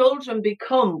children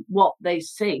become what they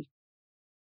see.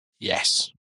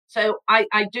 Yes. So I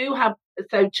do have,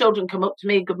 so children come up to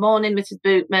me, good morning, Mrs.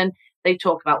 Bootman. They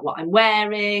talk about what I'm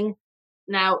wearing.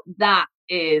 Now that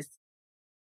is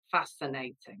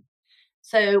fascinating.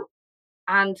 So,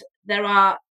 and there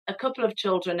are a couple of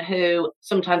children who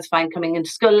sometimes find coming into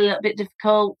school a little bit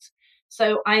difficult.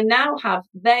 So I now have,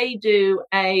 they do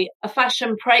a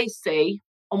fashion précis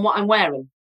on what I'm wearing.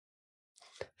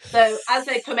 So as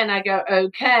they come in, I go,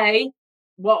 okay,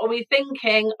 what are we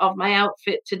thinking of my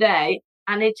outfit today?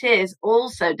 And it is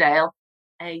also, Dale,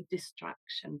 a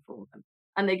distraction for them.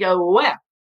 And they go, well,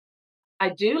 I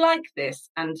do like this.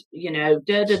 And,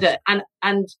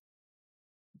 And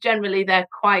generally they're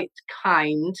quite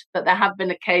kind, but there have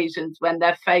been occasions when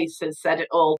their face has said it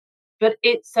all. But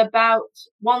it's about,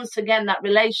 once again, that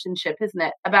relationship, isn't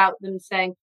it? About them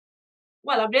saying,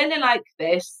 well, I really like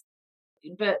this,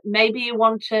 but maybe you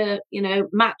want to,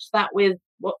 match that with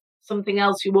something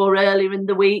else you wore earlier in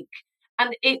the week.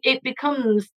 And it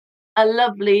becomes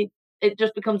it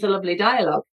just becomes a lovely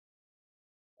dialogue.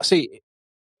 See,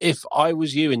 if I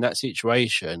was you in that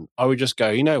situation, I would just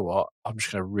go, you know what? I'm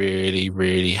just going to really,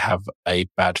 really have a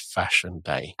bad fashion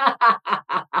day.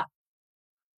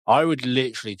 I would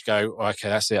literally go, okay,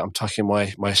 that's it. I'm tucking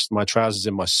my trousers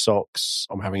in my socks.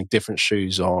 I'm having different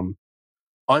shoes on.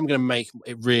 I'm going to make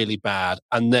it really bad.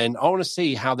 And then I want to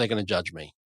see how they're going to judge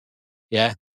me.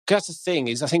 Yeah. Because that's the thing,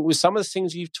 is I think with some of the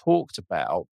things you've talked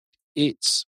about,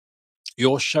 it's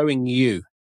you're showing you.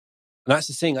 And that's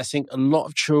the thing. I think a lot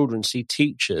of children see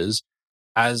teachers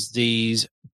as these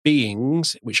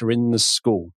beings which are in the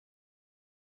school.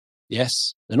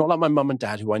 Yes. They're not like my mum and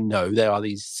dad, who I know. They are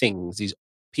these things, these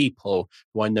people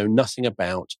who I know nothing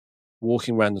about,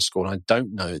 walking around the school. And I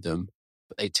don't know them,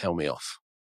 but they tell me off.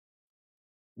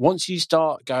 Once you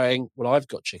start going, well, I've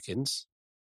got chickens.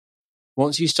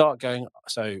 Once you start going,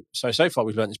 so far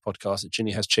we've learned this podcast that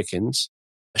Ginny has chickens.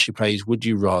 She plays Would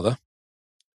You Rather.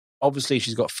 Obviously,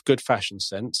 she's got good fashion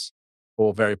sense,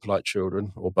 or very polite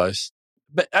children, or both.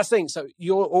 But that's the thing. So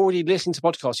you're already listening to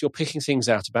podcasts. You're picking things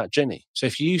out about Ginny. So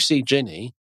if you see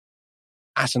Ginny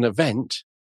at an event,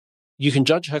 you can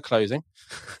judge her clothing.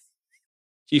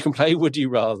 You can play Would You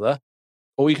Rather,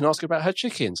 or you can ask her about her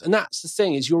chickens. And that's the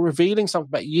thing, is you're revealing something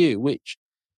about you, which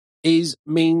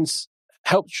means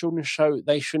help children show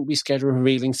they shouldn't be scared of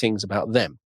revealing things about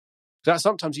them. Because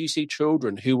sometimes you see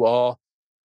children who are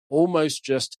almost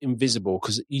just invisible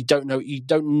because you don't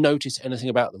notice anything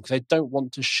about them because they don't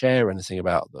want to share anything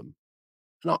about them.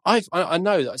 And I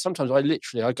know that sometimes I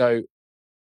go,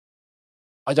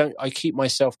 I keep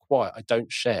myself quiet. I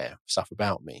don't share stuff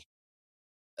about me.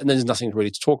 And there's nothing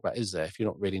really to talk about, is there, if you're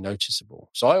not really noticeable?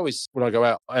 So I always, when I go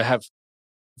out, if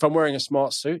I'm wearing a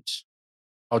smart suit,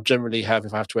 I'll generally have,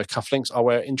 if I have to wear cufflinks, I'll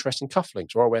wear interesting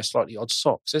cufflinks, or I'll wear slightly odd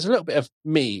socks. There's a little bit of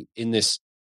me in this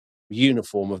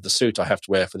uniform of the suit I have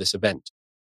to wear for this event.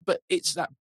 But it's that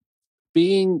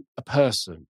being a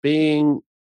person, being,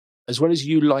 as well as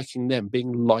you liking them,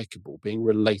 being likable, being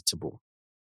relatable.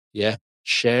 Yeah.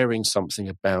 Sharing something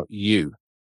about you.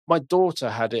 My daughter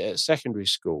had it at secondary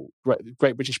school,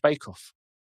 Great British Bake Off.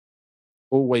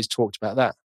 Always talked about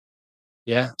that.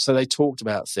 Yeah. So they talked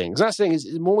about things. That's the thing, is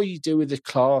the more you do with the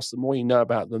class, the more you know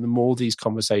about them, the more these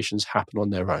conversations happen on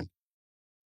their own.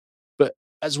 But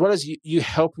as well as you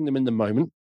helping them in the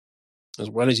moment, as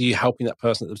well as you helping that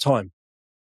person at the time,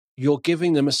 you're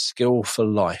giving them a skill for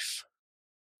life.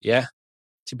 Yeah.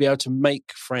 To be able to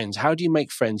make friends. How do you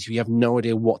make friends if you have no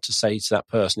idea what to say to that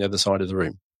person on the other side of the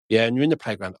room? Yeah. And you're in the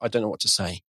playground. I don't know what to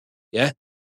say. Yeah.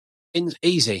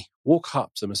 Easy. Walk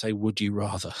up to them and say, would you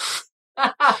rather?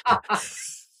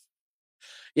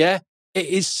 Yeah. It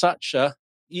is such a,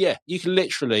 you can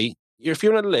literally, if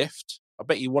you're in a lift, I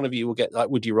bet you one of you will get like,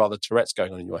 would you rather Tourette's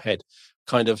going on in your head.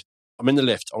 Kind of, I'm in the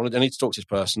lift. I need to talk to this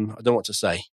person. I don't know what to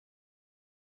say.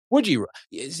 Would you?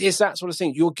 It's that sort of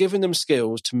thing. You're giving them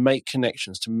skills to make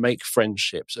connections, to make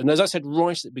friendships. And as I said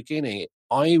right at the beginning,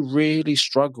 I really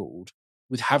struggled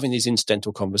with having these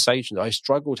incidental conversations. I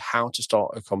struggled how to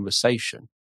start a conversation.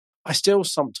 I still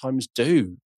sometimes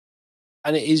do.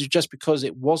 And it is just because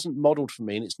it wasn't modeled for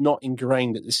me and it's not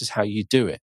ingrained that this is how you do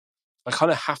it. I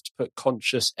kind of have to put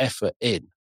conscious effort in.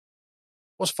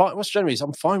 What's generally is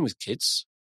I'm fine with kids.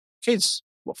 Kids,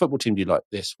 what football team do you like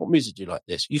this? What music do you like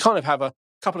this? You kind of have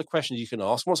couple of questions you can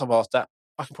ask. Once I've asked that,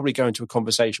 I can probably go into a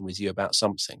conversation with you about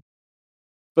something.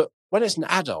 But when it's an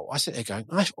adult, I sit there going,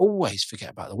 I always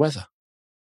forget about the weather.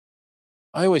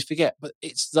 I always forget. But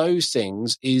it's those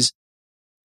things is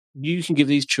you can give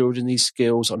these children these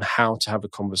skills on how to have a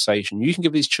conversation. You can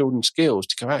give these children skills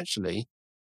to go, actually,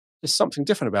 there's something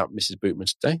different about Mrs.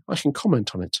 Bootman today. I can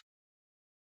comment on it.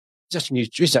 Is that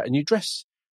a new dress?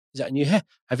 Is that a new hair?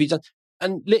 Have you done?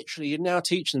 And literally, you're now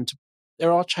teaching them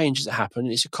there are changes that happen.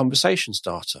 And it's a conversation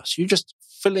starter. So you're just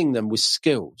filling them with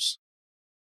skills,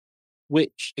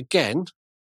 which again,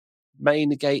 may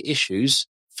negate issues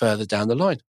further down the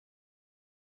line.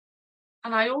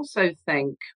 And I also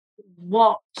think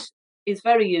what is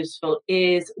very useful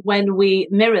is when we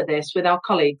mirror this with our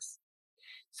colleagues.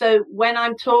 So when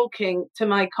I'm talking to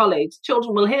my colleagues,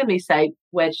 children will hear me say,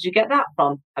 where did you get that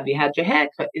from? Have you had your hair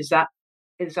cut? Is that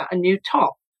a new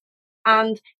top?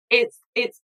 And it's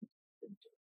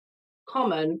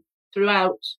common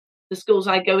throughout the schools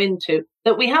I go into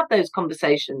that we have those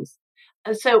conversations.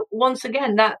 And so once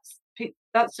again, that's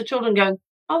the children going,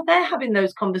 oh, they're having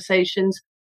those conversations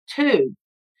too.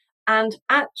 And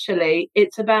actually,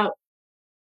 it's about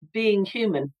being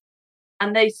human.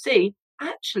 And they see,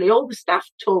 actually, all the staff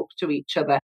talk to each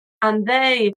other and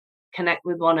they connect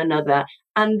with one another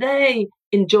and they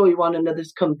enjoy one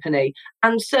another's company.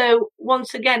 And so,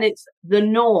 once again, it's the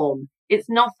norm. It's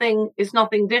nothing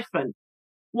different.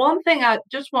 One thing I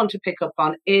just want to pick up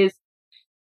on is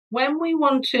when we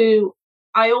want to,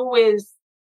 I always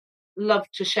love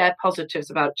to share positives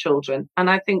about children. And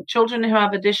I think children who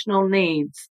have additional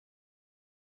needs,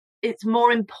 it's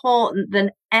more important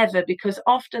than ever because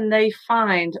often they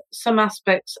find some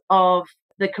aspects of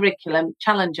the curriculum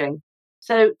challenging.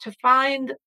 So to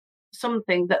find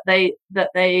something that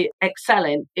they excel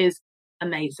in is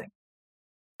amazing.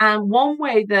 And one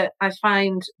way that I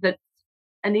find that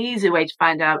an easy way to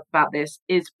find out about this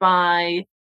is by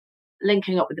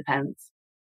linking up with the parents.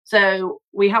 So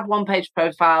we have one-page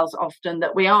profiles often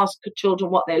that we ask children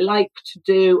what they like to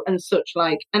do and such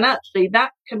like. And actually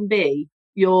that can be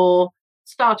your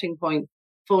starting point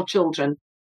for children.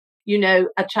 You know,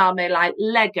 a child may like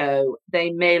Lego, they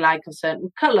may like a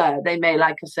certain colour, they may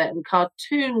like a certain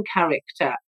cartoon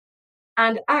character.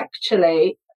 And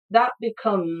actually that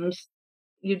becomes,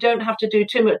 you don't have to do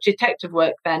too much detective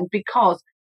work then because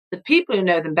the people who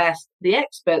know them best, the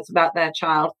experts about their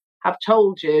child, have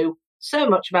told you so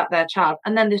much about their child.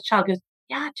 And then this child goes,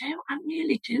 yeah, I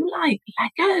really do like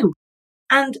Lego.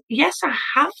 And yes, I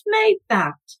have made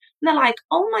that. And they're like,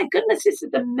 oh my goodness, this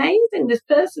is amazing. This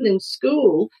person in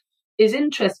school is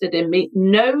interested in me,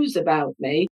 knows about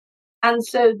me. And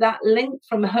so that link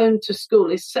from home to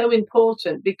school is so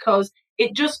important because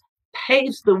it just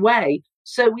paves the way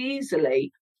so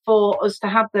easily for us to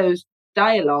have those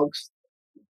dialogues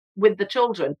with the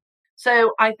children.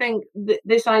 So I think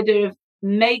this idea of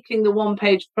making the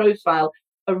one-page profile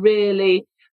a really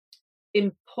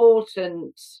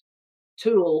important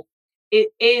tool, it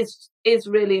is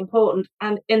really important.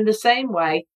 And in the same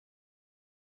way,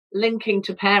 linking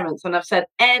to parents, and I've said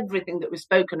everything that we've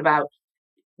spoken about,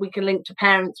 we can link to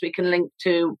parents, we can link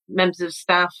to members of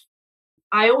staff.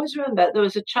 I always remember there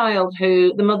was a child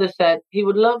who the mother said he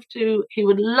would love to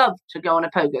go on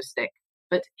a pogo stick,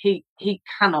 but he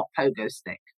cannot pogo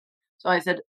stick. So I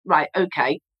said, right,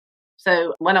 okay.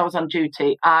 So when I was on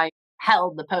duty, I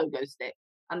held the pogo stick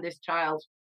and this child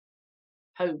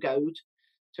pogoed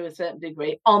to a certain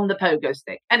degree on the pogo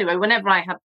stick. Anyway, whenever I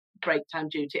had break time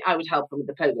duty, I would help him with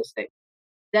the pogo stick.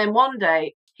 Then one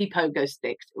day he pogo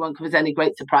sticked. It won't come as any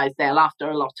great surprise, Dale, after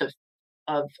a lot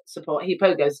of support. He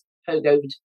pogoed.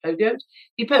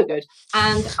 He pogoed.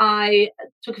 And I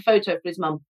took a photo for his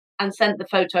mum and sent the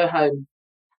photo home.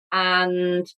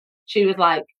 And she was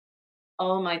like,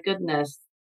 oh my goodness,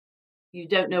 you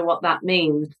don't know what that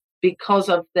means because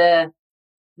of the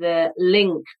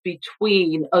link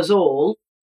between us all,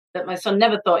 that my son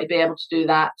never thought he'd be able to do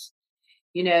that.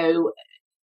 You know,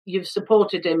 you've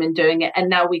supported him in doing it, and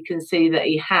now we can see that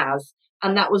he has.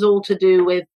 And that was all to do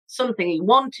with something he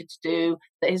wanted to do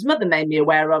that his mother made me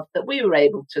aware of, that we were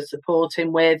able to support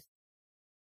him with.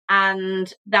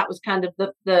 And that was kind of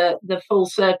the full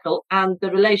circle. And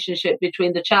the relationship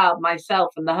between the child,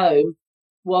 myself, and the home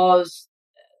was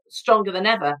stronger than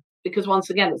ever. Because once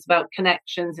again, it's about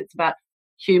connections. It's about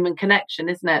human connection,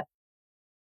 isn't it?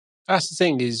 That's the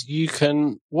thing is you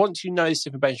can, once you know this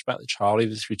information about the child,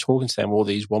 either through talking to them or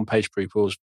these one-page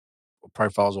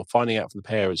profiles or finding out from the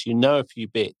parents, you know a few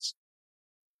bits.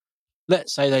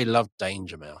 Let's say they love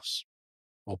Danger Mouse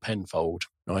or Penfold,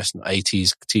 nice and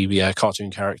 80s TV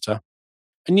cartoon character.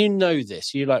 And you know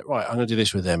this. You're like, right, I'm going to do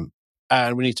this with them.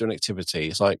 And we need to do an activity.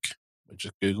 It's like,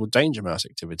 just Google danger mouse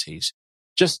activities.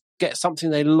 Just get something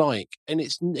they like. And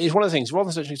it's one of the things, rather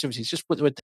than searching activities, just put the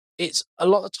word. It's a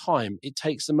lot of the time, it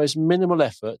takes the most minimal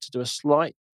effort to do a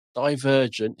slight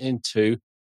divergent into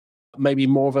maybe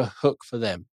more of a hook for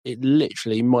them. It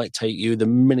literally might take you the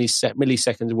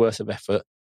milliseconds worth of effort.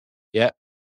 Yeah,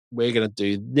 we're going to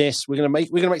do this. We're going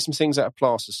to make some things out of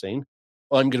plasticine.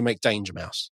 I'm going to make danger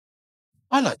mouse.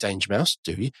 I like danger mouse.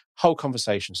 Do you? Whole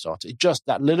conversation started. Just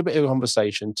that little bit of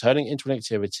conversation, turning it into an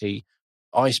activity,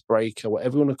 icebreaker,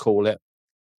 whatever you want to call it.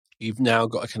 You've now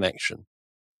got a connection.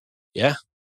 Yeah,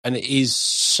 and it is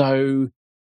so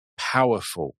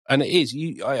powerful. And it is.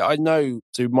 I know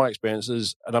through my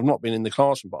experiences, and I've not been in the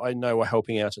classroom, but I know we're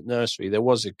helping out at nursery. There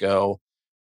was a girl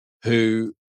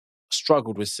who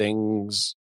struggled with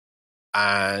things,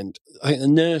 and I think the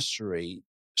nursery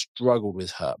struggled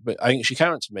with her. But I think she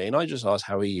came up to me, and I just asked,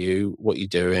 "How are you? What are you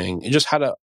doing?" And just had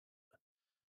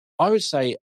I would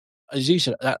say, as you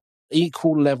said, that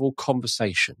equal level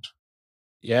conversation.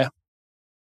 Yeah,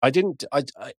 I didn't.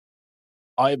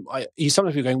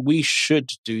 Sometimes people going, we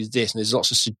should do this, and there's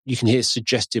lots of you can hear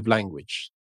suggestive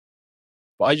language.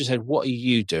 But I just said, what are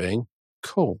you doing?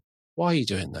 Cool. Why are you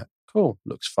doing that? Cool.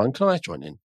 Looks fun. Can I join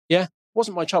in? Yeah.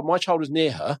 Wasn't my child. My child was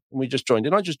near her, and we just joined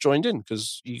in. I just joined in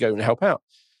because you go and help out.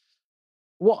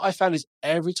 What I found is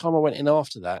every time I went in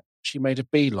after that, she made a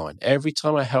beeline. Every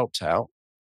time I helped out,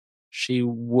 she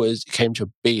came to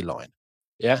a beeline.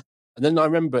 Yeah. And then I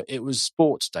remember it was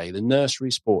sports day, the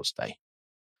nursery sports day.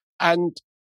 And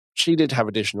she did have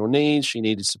additional needs. She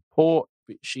needed support,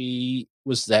 but she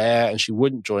was there and she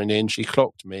wouldn't join in. She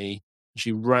clocked me.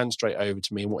 She ran straight over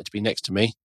to me and wanted to be next to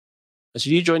me. I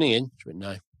said, "Are you joining in?" She went,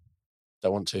 "No,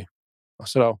 don't want to." I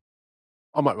said, "Oh,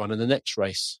 I might run in the next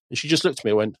race." And she just looked at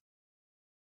me and went,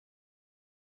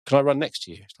 "Can I run next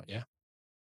to you?" It's like, "Yeah."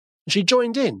 And she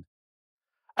joined in.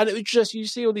 And it was just, you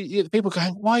see all the people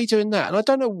going, "Why are you doing that?" And I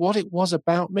don't know what it was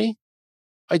about me.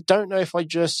 I don't know if I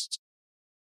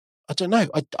don't know.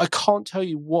 I can't tell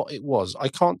you what it was. I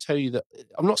can't tell you that.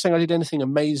 I'm not saying I did anything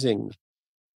amazing.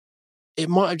 It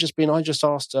might have just been, I just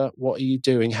asked her, "What are you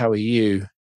doing? How are you?"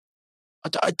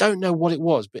 I don't know what it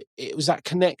was, but it was that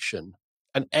connection.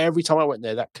 And every time I went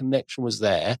there, that connection was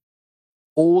there.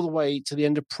 All the way to the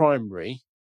end of primary,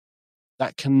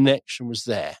 that connection was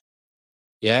there.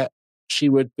 Yeah. She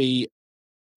would be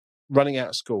running out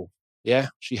of school. Yeah.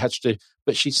 She had to do,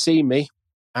 but she'd see me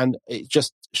and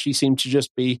she seemed to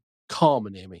just be calmer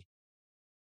near me.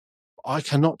 I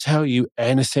cannot tell you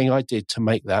anything I did to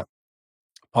make that,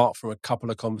 apart from a couple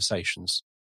of conversations.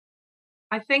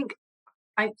 I think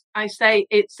I say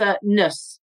it's a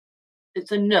nuss.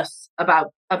 It's a nuss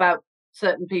about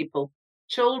certain people.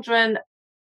 Children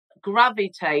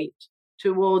gravitate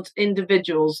towards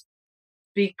individuals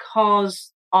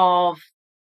because of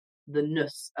the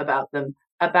nuss about them,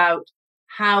 about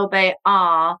how they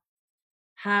are,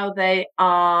 how they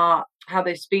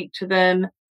speak to them,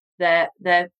 their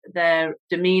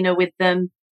demeanor with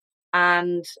them.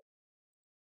 And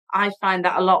I find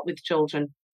that a lot with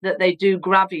children, that they do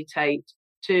gravitate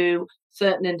to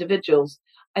certain individuals.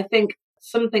 I think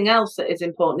something else that is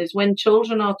important is when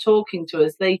children are talking to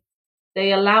us, they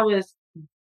allow us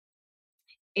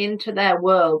into their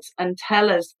worlds and tell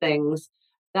us things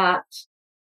that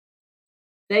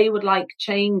they would like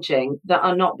changing that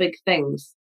are not big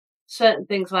things. Certain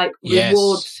things like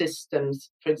reward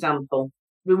systems, for example.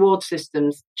 Reward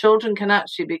systems. Children can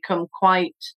actually become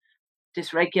quite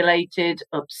dysregulated,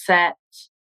 upset,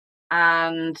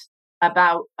 and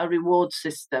about a reward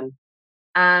system.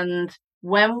 And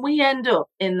when we end up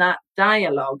in that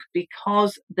dialogue,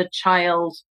 because the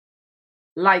child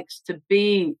likes to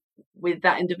be with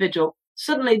that individual,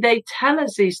 suddenly they tell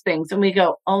us these things and we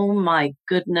go, "Oh my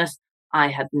goodness, I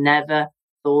had never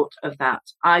thought of that.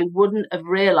 I wouldn't have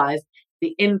realized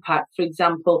the impact, for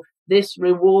example, this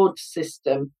reward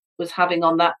system was having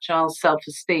on that child's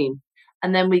self-esteem."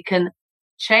 And then we can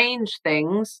change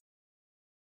things,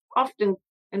 often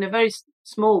in a very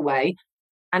small way,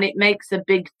 and it makes a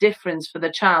big difference for the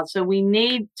child. So we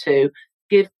need to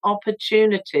give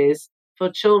opportunities for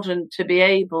children to be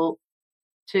able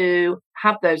to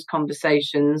have those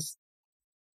conversations,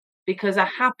 because a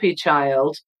happy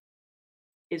child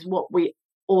is what we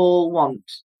all want.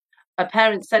 A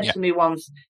parent said to me once,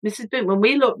 "Mrs. Bootman, when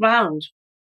we look round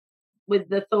with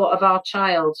the thought of our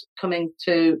child coming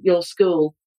to your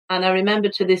school," and I remember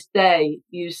to this day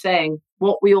you saying,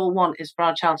 "What we all want is for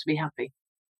our child to be happy."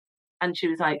 And she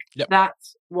was like,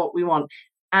 "That's what we want."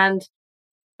 And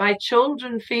by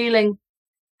children feeling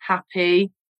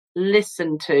happy,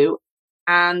 listened to,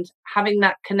 and having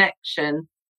that connection,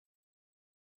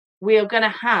 we are going to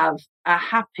have a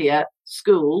happier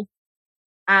school,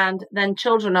 and then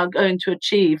children are going to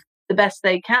achieve the best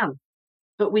they can.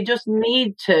 But we just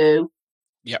need to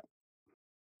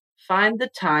find the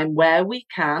time where we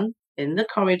can, in the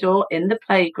corridor, in the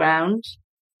playground,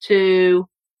 to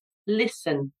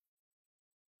listen.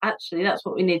 Actually, that's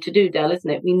what we need to do, Del, isn't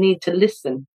it? We need to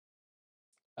listen.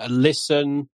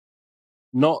 Listen,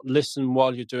 not listen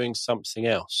while you're doing something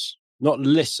else. Not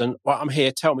listen, well, I'm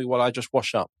here, tell me while I just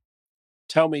wash up.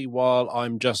 Tell me while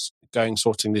I'm just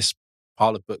sorting this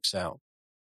pile of books out.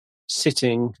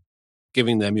 Sitting,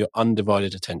 giving them your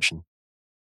undivided attention.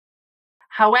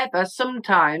 However,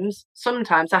 sometimes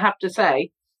I have to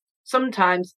say,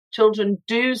 sometimes children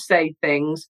do say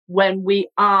things when we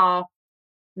are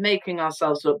making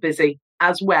ourselves look busy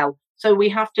as well. So we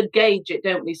have to gauge it,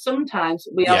 don't we? Sometimes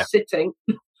we are sitting.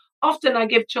 Often I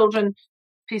give children a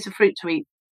piece of fruit to eat,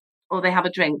 or they have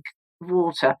a drink of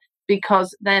water,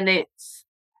 because then it's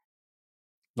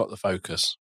not the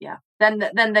focus. Yeah.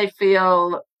 Then they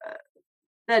feel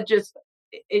they're just,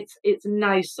 it's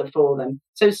nicer for them.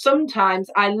 So sometimes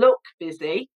I look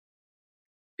busy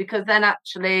because then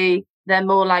actually they're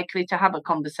more likely to have a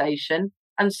conversation.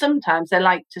 And sometimes they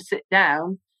like to sit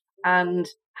down and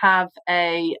have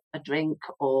a drink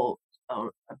or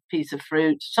a piece of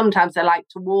fruit. Sometimes they like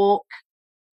to walk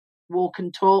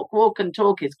and talk. Walk and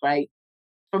talk is great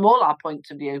from all our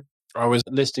points of view. I was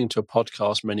listening to a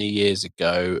podcast many years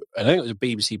ago, and I think it was a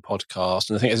BBC podcast,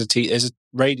 and I think there's a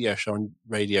radio show on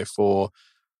Radio 4,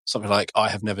 something like I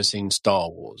Have Never Seen Star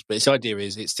Wars. But its idea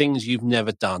is it's things you've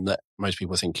never done that most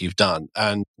people think you've done.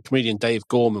 And comedian Dave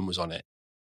Gorman was on it.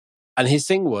 And his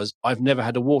thing was, I've never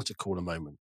had a water cooler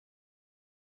moment.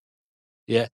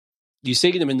 Yeah. You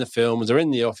see them in the films, they're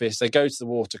in the office, they go to the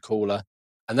water cooler,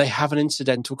 and they have an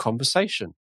incidental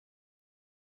conversation.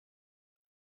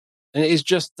 And it is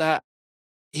just that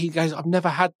he goes, I've never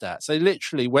had that. So they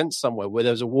literally went somewhere where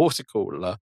there was a water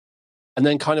cooler and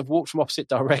then kind of walked from opposite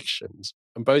directions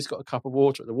and both got a cup of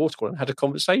water at the water cooler and had a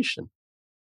conversation.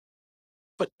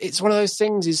 But it's one of those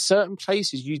things, is certain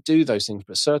places you do those things,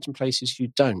 but certain places you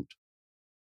don't.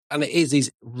 And it is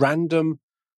these random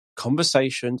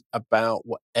conversations about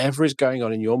whatever is going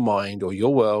on in your mind or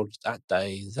your world that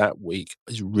day, that week,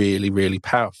 is really, really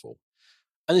powerful.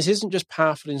 And this isn't just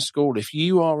powerful in school. If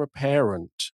you are a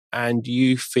parent and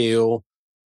you feel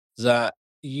that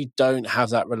you don't have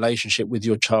that relationship with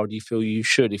your child you feel you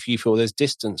should, if you feel there's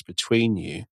distance between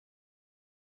you,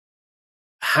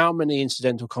 how many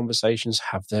incidental conversations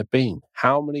have there been?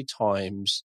 How many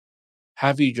times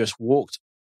have you just walked?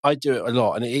 I do it a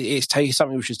lot, and it's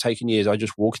something which has taken years. I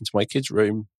just walk into my kids'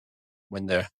 room when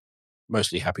they're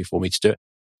mostly happy for me to do it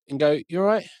and go, you all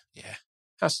right? Yeah.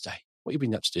 How's today? What have you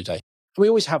been up to today? And we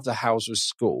always have the hows of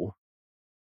school,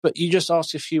 but you just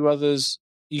ask a few others.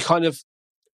 You kind of,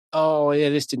 oh, yeah,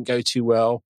 this didn't go too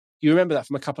well. You remember that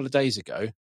from a couple of days ago,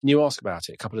 and you ask about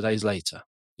it a couple of days later.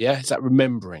 Yeah, it's that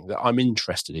remembering that I'm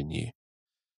interested in you.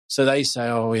 So they say,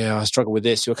 oh, yeah, I struggle with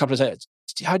this. You're a couple of days,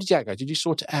 how did that go? Did you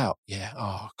sort it out? Yeah,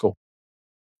 oh, cool.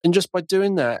 And just by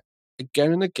doing that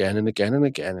again and again and again and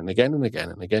again and again and again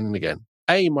and again and again,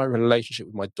 my relationship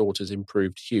with my daughter's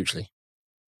improved hugely.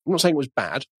 I'm not saying it was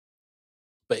bad,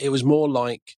 but it was more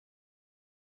like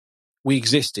we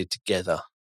existed together.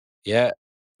 Yeah,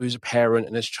 who's a parent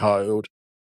and as a child.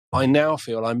 I now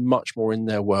feel I'm much more in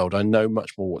their world. I know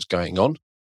much more what's going on.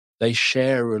 They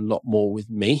share a lot more with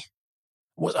me.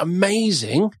 What's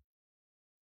amazing,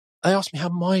 they asked me how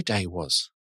my day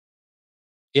was.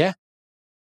 Yeah.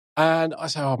 And I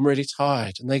say, oh, I'm really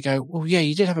tired. And they go, well, yeah,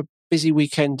 you did have a busy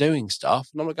weekend doing stuff.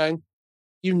 And I'm like going,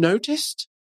 you noticed?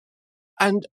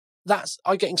 And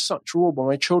I get in such awe by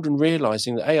my children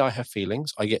realizing that I have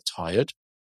feelings. I get tired.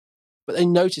 But they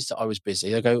noticed that I was busy.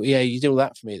 They go, yeah, you did all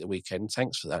that for me at the weekend.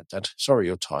 Thanks for that, Dad. Sorry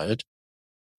you're tired.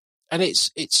 And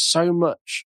it's so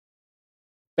much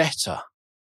better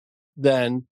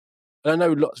than, and I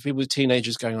know lots of people with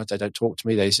teenagers going, oh, they don't talk to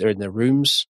me. They're in their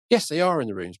rooms. Yes, they are in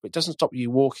the rooms, but it doesn't stop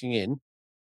you walking in,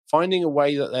 finding a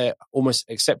way that they're almost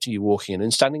accepting you walking in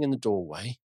and standing in the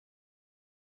doorway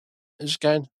and just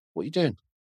going, what are you doing?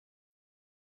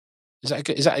 Is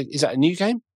that a new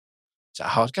game? Is that a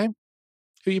hard game?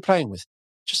 Who are you playing with?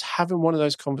 Just having one of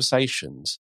those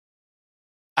conversations.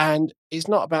 And it's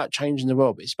not about changing the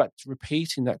world, but it's about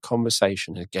repeating that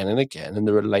conversation again and again, and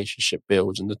the relationship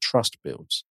builds and the trust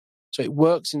builds. So it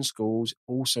works in schools, it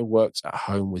also works at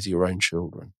home with your own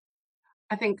children.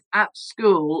 I think at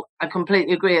school, I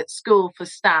completely agree. At school for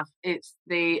staff, it's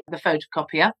the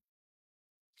photocopier.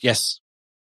 Yes.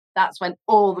 That's when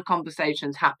all the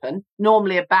conversations happen,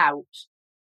 normally about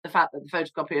the fact that the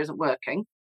photocopier isn't working.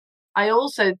 I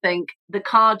also think the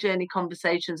car journey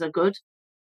conversations are good.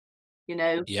 You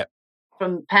know, yep.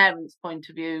 from parents' point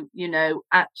of view,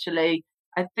 actually,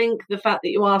 I think the fact that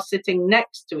you are sitting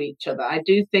next to each other, I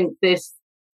do think the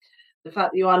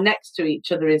fact that you are next to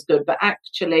each other is good, but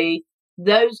actually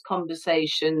those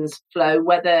conversations flow,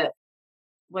 whether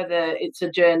it's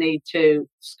a journey to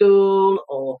school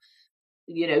or,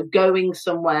 going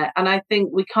somewhere. And I think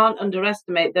we can't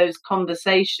underestimate those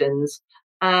conversations.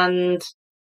 And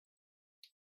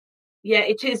yeah,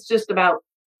 it is just about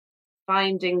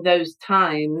finding those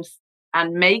times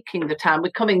and making the time.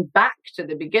 We're coming back to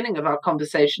the beginning of our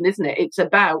conversation, isn't it? It's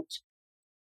about,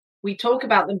 we talk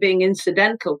about them being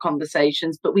incidental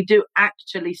conversations, but we do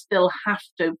actually still have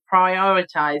to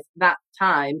prioritize that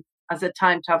time as a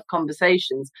time to have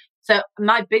conversations. So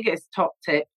my biggest top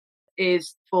tip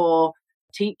is for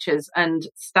teachers and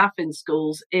staff in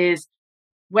schools is,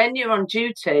 when you're on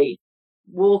duty,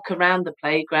 walk around the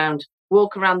playground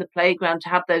to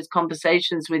have those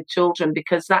conversations with children,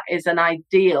 because that is an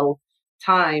ideal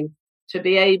time to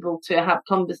be able to have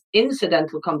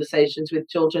incidental conversations with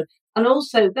children. And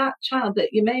also that child that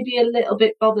you may be a little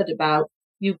bit bothered about,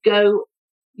 you go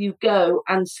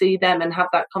and see them and have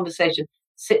that conversation.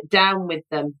 Sit down with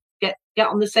them, get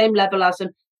on the same level as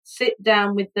them, sit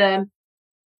down with them,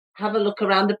 have a look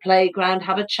around the playground,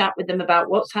 have a chat with them about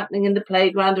what's happening in the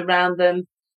playground around them.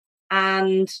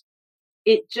 And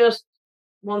it just,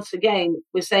 once again,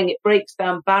 we're saying it breaks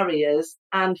down barriers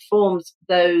and forms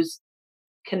those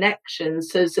connections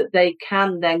so that they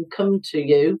can then come to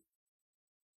you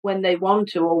when they want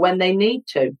to or when they need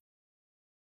to.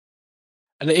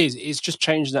 And it's just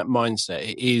changing that mindset.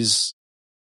 It is,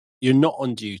 you're not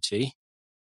on duty.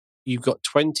 You've got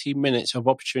 20 minutes of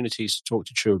opportunities to talk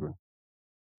to children.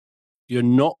 You're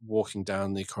not walking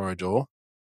down the corridor.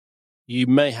 You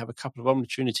may have a couple of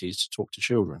opportunities to talk to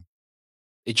children.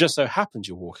 It just so happens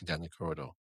you're walking down the corridor.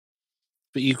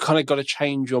 But you kind of got to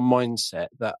change your mindset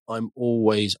that I'm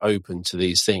always open to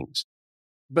these things.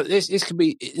 But this can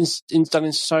be done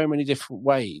in so many different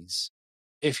ways.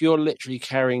 If you're literally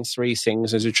carrying 3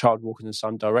 things as a child walking in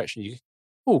some direction,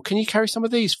 can you carry some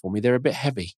of these for me? They're a bit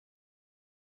heavy.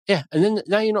 Yeah. And then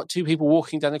now you're not 2 people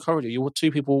walking down the corridor. You're 2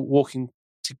 people walking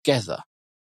together.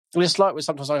 And it's like when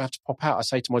sometimes I have to pop out, I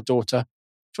say to my daughter,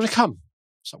 do you want to come?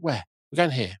 It's like, where? We're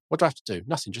going here. What do I have to do?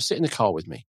 Nothing. Just sit in the car with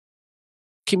me.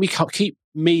 Keep me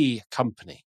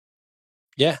company.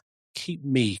 Yeah. Keep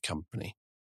me company.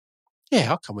 Yeah,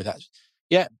 I'll come with that.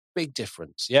 Yeah. Big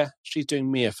difference. Yeah. She's doing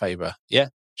me a favor. Yeah.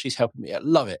 She's helping me. I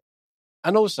love it.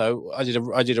 And also I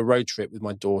did a road trip with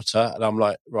my daughter, and I'm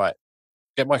like, right,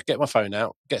 get my phone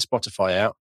out, get Spotify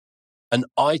out. And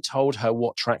I told her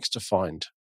what tracks to find.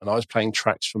 And I was playing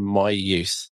tracks from my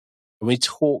youth. And we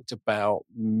talked about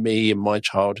me and my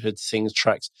childhood things,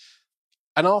 tracks.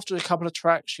 And after a couple of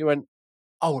tracks, she went,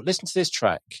 oh, listen to this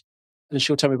track. And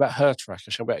she'll tell me about her track.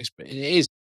 And she'll be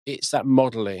it's that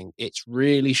modeling. It's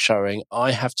really showing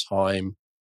I have time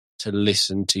to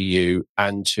listen to you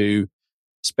and to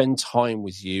spend time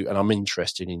with you. And I'm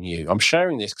interested in you. I'm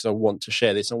sharing this because I want to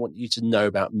share this. I want you to know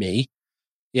about me.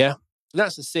 Yeah. And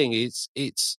that's the thing.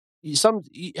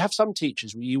 You have some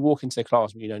teachers where you walk into their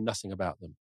classroom and you know nothing about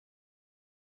them.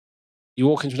 You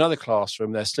walk into another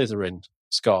classroom, their Slytherin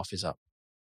scarf is up.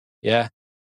 Yeah.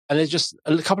 And there's just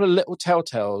a couple of little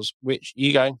telltales which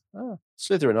you go, oh,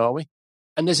 Slytherin, are we?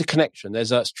 And there's a connection.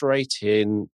 There's a straight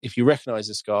in, if you recognise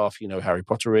the scarf, you know Harry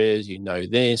Potter is, you know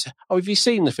this. Oh, have you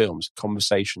seen the films?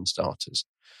 Conversation starters.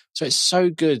 So it's so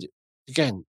good,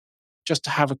 again, just to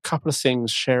have a couple of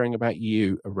things sharing about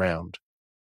you around.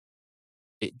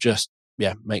 It just,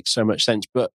 makes so much sense.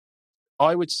 But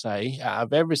I would say out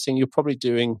of everything you're probably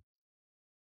doing,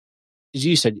 as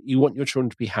you said, you want your children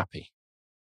to be happy.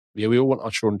 Yeah, we all want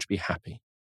our children to be happy.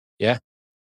 Yeah.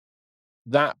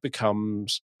 That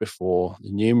becomes before the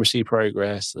numeracy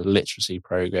progress, the literacy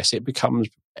progress. It becomes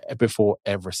before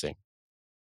everything.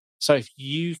 So if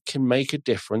you can make a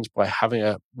difference by having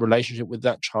a relationship with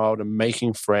that child and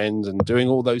making friends and doing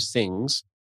all those things,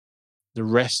 the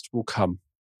rest will come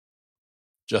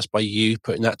just by you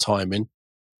putting that time in.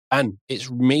 And it's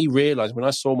me realizing when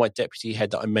I saw my deputy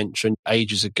head that I mentioned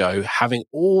ages ago, having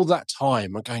all that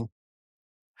time, I'm going,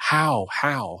 how?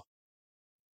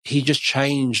 He just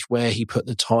changed where he put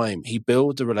the time. He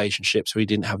built the relationship so he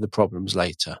didn't have the problems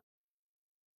later.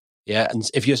 Yeah. And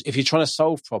if you're trying to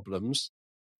solve problems,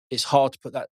 it's hard to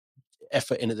put that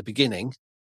effort in at the beginning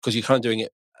because you're kind of doing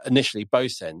it initially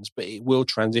both ends, but it will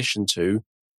transition to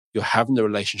you're having the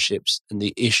relationships and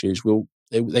the issues will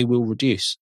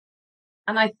reduce.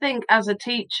 And I think as a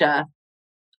teacher,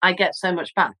 I get so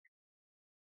much back.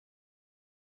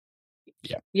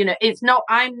 Yeah. It's not,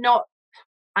 I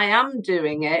am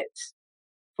doing it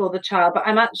for the child, but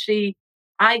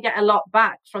I get a lot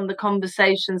back from the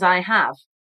conversations I have,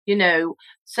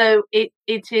 so it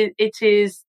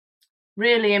is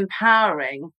really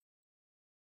empowering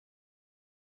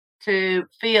to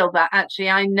feel that actually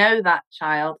I know that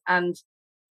child, and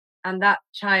that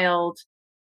child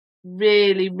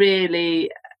really,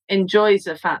 really enjoys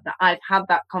the fact that I've had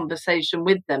that conversation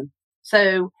with them.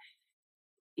 So,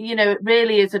 it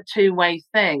really is a two-way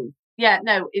thing. Yeah,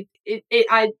 no,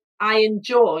 I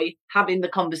enjoy having the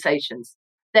conversations.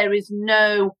 There is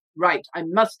no right, I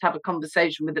must have a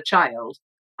conversation with a child.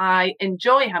 I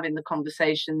enjoy having the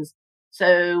conversations.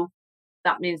 So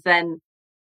that means then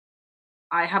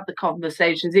I have the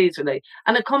conversations easily.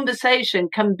 And a conversation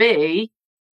can be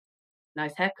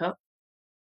nice haircut.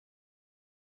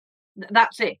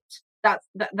 That's it. That's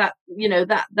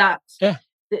Yeah.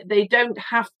 They don't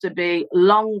have to be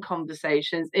long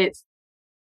conversations. It's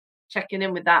checking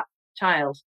in with that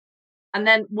child. And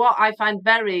then what I find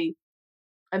very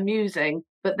amusing,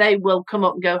 but they will come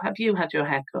up and go, have you had your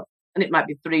haircut? And it might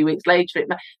be 3 weeks later.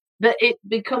 But it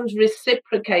becomes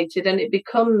reciprocated, and it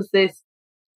becomes this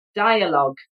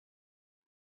dialogue,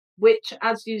 which,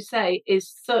 as you say,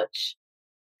 is such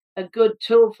a good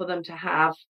tool for them to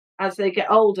have as they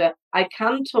get older. I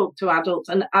can talk to adults,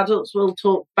 and adults will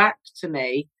talk back to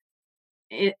me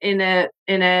in a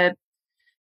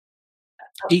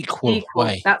Equal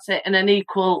way. That's it, in an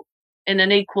equal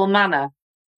manner.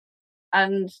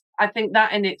 And I think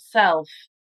that in itself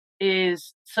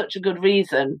is such a good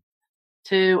reason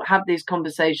to have these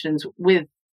conversations with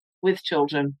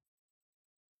children.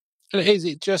 And it is.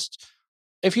 It just,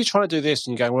 if you're trying to do this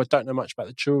and you're going, well, I don't know much about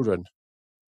the children,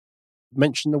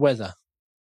 mention the weather.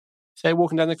 If they're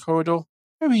walking down the corridor,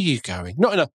 where are you going?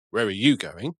 Not in a, where are you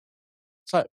going?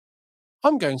 It's like,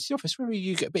 I'm going to the office, where are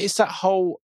you going? But it's that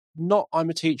whole, not I'm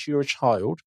a teacher, you're a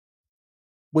child.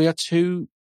 We are two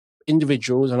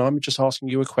individuals, and I'm just asking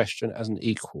you a question as an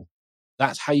equal.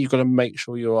 That's how you've got to make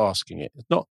sure you're asking it. It's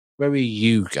not, where are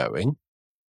you going?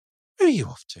 Where are you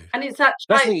off to? And it's actually,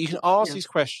 that's the thing, you can ask these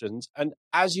questions, and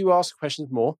as you ask questions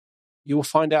more, you will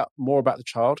find out more about the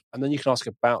child, and then you can ask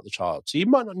about the child. So you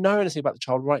might not know anything about the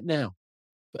child right now,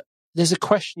 but there's a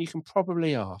question you can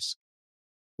probably ask,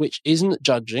 which isn't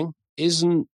judging,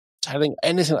 isn't telling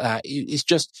anything like that. It's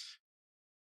just,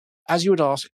 as you would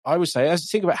ask, I would say, as you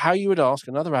think about how you would ask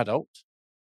another adult,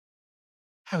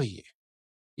 how are you?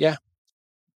 Yeah.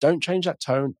 Don't change that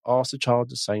tone. Ask the child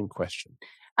the same question.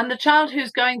 And the child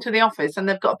who's going to the office and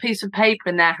they've got a piece of paper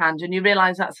in their hand and you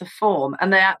realise that's a form,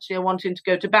 and they actually are wanting to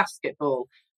go to basketball.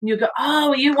 And you go,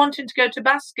 oh, are you wanting to go to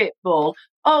basketball?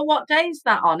 Oh, what day is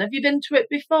that on? Have you been to it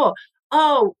before?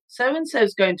 Oh,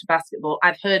 so-and-so's going to basketball.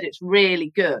 I've heard it's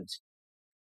really good.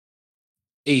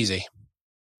 Easy.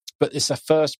 But it's the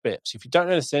first bit. So if you don't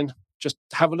know anything, just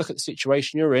have a look at the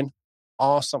situation you're in.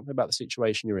 Ask something about the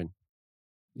situation you're in.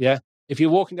 Yeah? If you're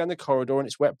walking down the corridor and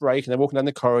it's wet break and they're walking down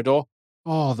the corridor,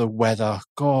 oh, the weather.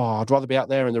 God, I'd rather be out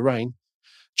there in the rain.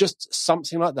 Just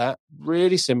something like that.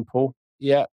 Really simple.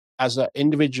 Yeah. As an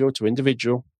individual to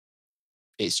individual,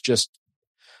 it's just,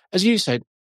 as you said,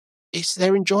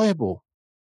 they're enjoyable.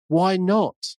 Why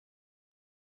not?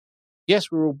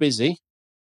 Yes, we're all busy.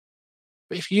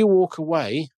 But if you walk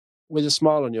away with a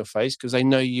smile on your face because they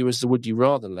know you as the would you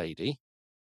rather lady,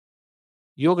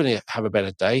 you're going to have a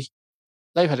better day.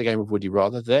 They've had a game of would you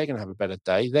rather. They're going to have a better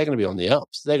day. They're going to be on the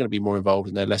ups. They're going to be more involved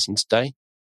in their lessons today.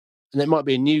 And there might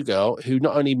be a new girl who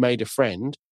not only made a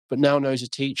friend, but now knows a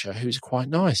teacher who's quite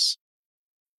nice.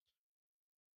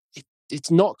 It's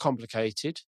not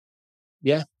complicated.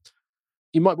 Yeah.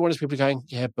 You might be one of those people going,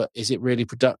 yeah, but is it really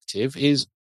productive?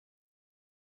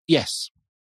 Yes.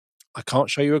 I can't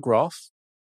show you a graph.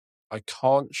 I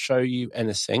can't show you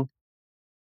anything.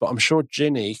 But I'm sure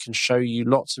Ginny can show you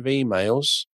lots of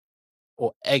emails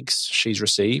or eggs she's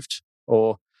received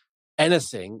or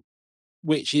anything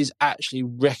which is actually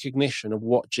recognition of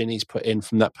what Ginny's put in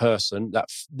from that person.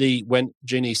 When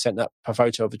Ginny sent that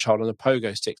photo of the child on a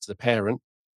pogo stick to the parent,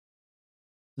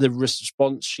 the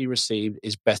response she received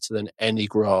is better than any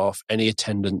graph, any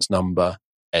attendance number,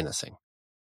 anything.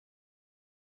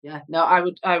 Yeah, no, I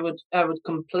would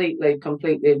completely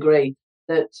agree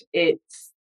that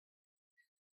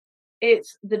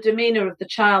it's the demeanour of the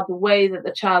child, the way that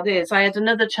the child is. I had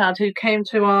another child who came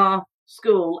to our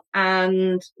school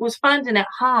and was finding it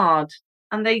hard,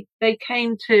 and they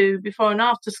came to before and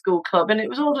after school club, and it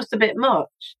was all just a bit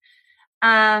much.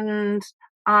 And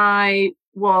I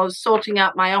was sorting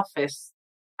out my office,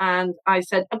 and I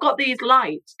said, I've got these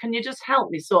lights, can you just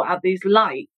help me sort out these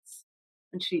lights?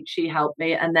 And she helped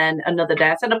me. And then another day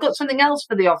I said, I've got something else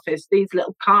for the office, these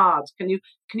little cards, can you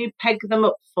peg them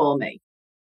up for me?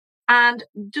 And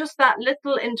just that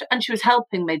little, and she was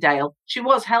helping me, Dale. She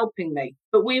was helping me,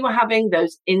 but we were having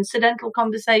those incidental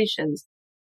conversations.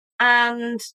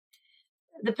 And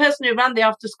the person who ran the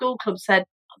after school club said,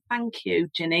 "Thank you,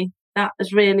 Ginny. That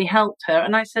has really helped her."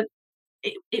 And I said,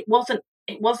 it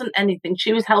wasn't anything.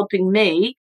 She was helping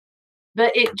me,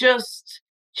 but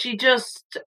she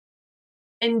just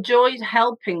enjoyed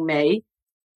helping me.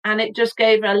 And it just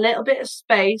gave her a little bit of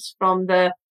space from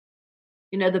the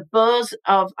buzz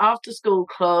of after school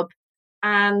club.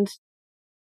 And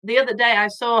the other day I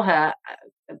saw her,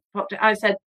 I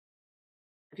said,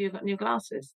 "Have you got new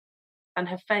glasses?" And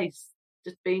her face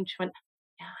just beamed. She went,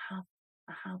 "Yeah,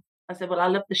 I have. I said, "Well, I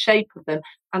love the shape of them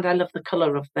and I love the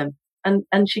colour of them."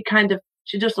 And she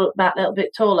just looked that little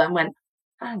bit taller and went,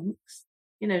 "Thanks,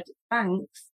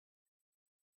 thanks."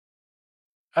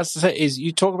 As I say, is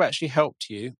you talk about she helped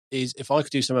you, is if I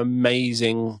could do some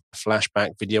amazing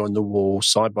flashback video on the wall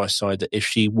side by side, that if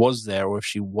she was there or if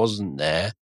she wasn't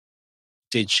there,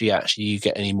 did she actually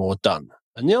get any more done?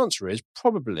 And the answer is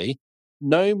probably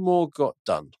no more got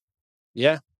done.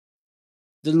 Yeah.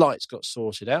 The lights got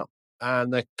sorted out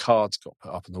and the cards got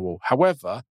put up on the wall.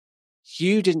 However,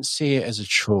 you didn't see it as a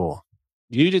chore.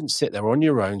 You didn't sit there on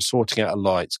your own sorting out the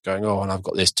lights going, "Oh, and I've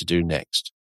got this to do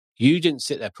next." You didn't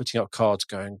sit there putting up cards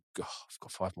going, "Oh, I've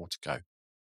got 5 more to go."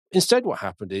 Instead, what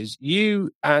happened is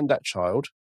you and that child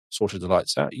sorted the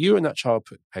lights out. You and that child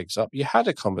put pegs up. You had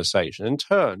a conversation and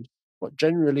turned what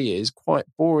generally is quite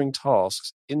boring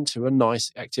tasks into a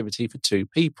nice activity for 2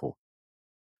 people.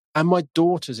 And my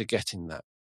daughters are getting that.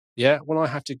 Yeah, when I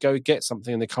have to go get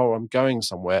something in the car or I'm going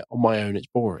somewhere on my own, it's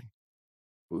boring.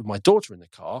 But with my daughter in the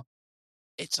car,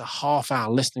 it's a half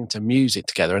hour listening to music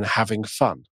together and having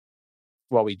fun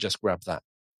while we just grab that.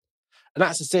 And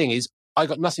that's the thing is, I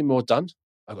got nothing more done.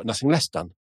 I got nothing less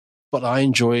done. But I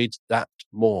enjoyed that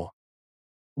more.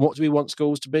 What do we want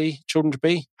children to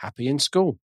be? Happy in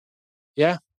school.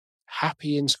 Yeah?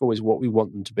 Happy in school is what we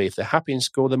want them to be. If they're happy in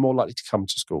school, they're more likely to come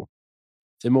to school.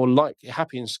 If they're more likely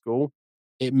happy in school,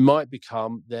 it might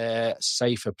become their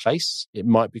safer place. It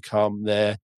might become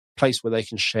their place where they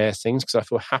can share things because I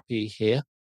feel happy here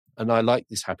and I like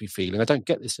this happy feeling. I don't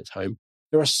get this at home.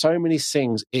 There are so many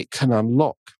things it can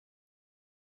unlock.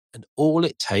 And all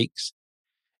it takes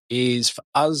is for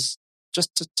us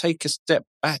just to take a step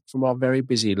back from our very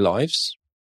busy lives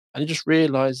and just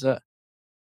realize that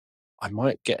I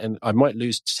might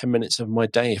lose 10 minutes of my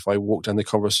day if I walk down the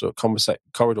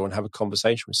corridor and have a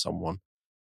conversation with someone.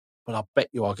 But I'll bet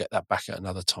you I'll get that back at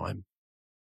another time.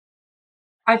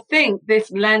 I think this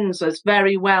lends us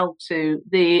very well to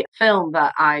the film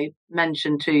that I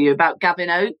mentioned to you about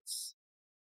Gavin Oates.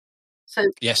 So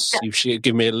yes, you should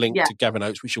give me a link to Gavin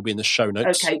Oates, which will be in the show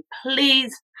notes. Okay,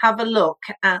 please have a look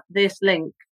at this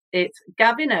link. It's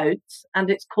Gavin Oates and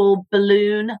it's called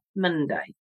Balloon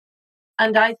Monday.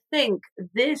 And I think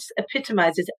this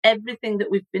epitomizes everything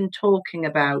that we've been talking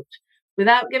about.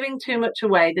 Without giving too much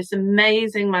away, this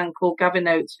amazing man called Gavin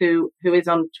Oates, who is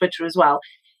on Twitter as well,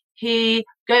 he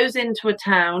goes into a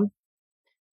town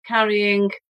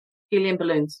carrying helium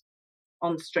balloons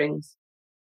on strings.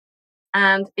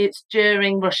 And it's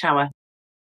during rush hour.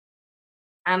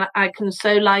 And I can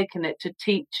so liken it to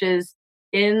teachers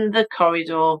in the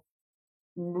corridor,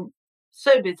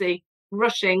 so busy,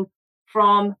 rushing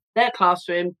from their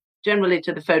classroom, generally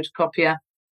to the photocopier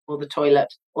or the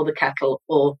toilet or the kettle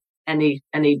or any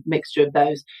mixture of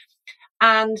those.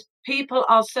 And people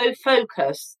are so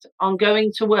focused on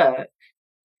going to work,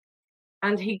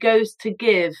 and he goes to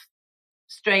give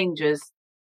strangers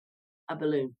a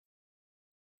balloon.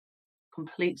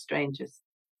 Complete strangers.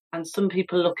 And some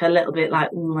people look a little bit like,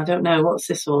 I don't know, what's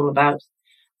this all about?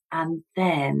 And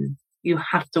then you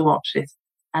have to watch this.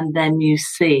 And then you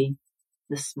see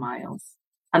the smiles.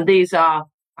 And these are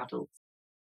adults.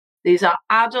 These are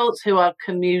adults who are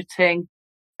commuting,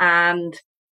 and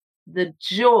the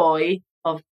joy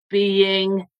of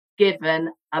being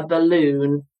given a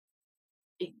balloon,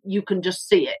 you can just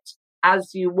see it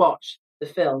as you watch the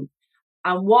film.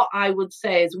 And what I would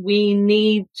say is we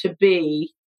need to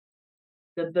be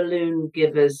the balloon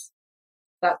givers.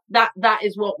 That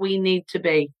is what we need to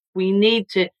be. We need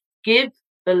to give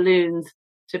balloons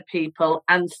to people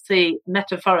and see,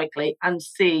 metaphorically, and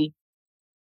see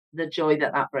the joy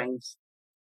that brings.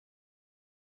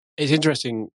 It's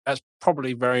interesting. That's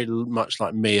probably very much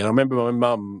like me. And I remember my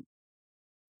mum,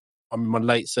 I'm in my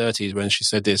late 30s when she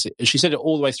said this. And she said it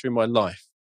all the way through my life.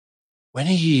 When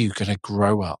are you going to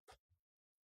grow up?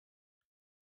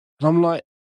 And I'm like,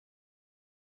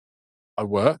 I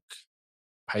work,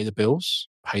 pay the bills,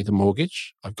 pay the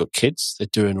mortgage. I've got kids. They're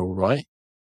doing all right.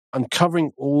 I'm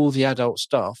covering all the adult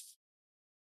stuff.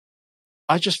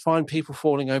 I just find people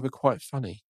falling over quite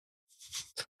funny.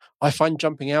 I find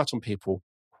jumping out on people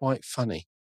quite funny.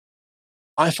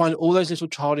 I find all those little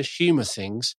childish humour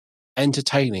things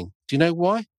entertaining. Do you know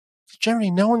why? Because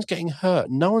generally no one's getting hurt.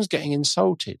 No one's getting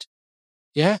insulted.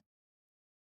 Yeah?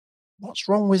 What's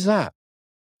wrong with that?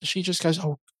 She just goes,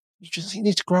 oh, you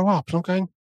need to grow up. And I'm going,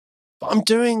 but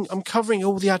I'm covering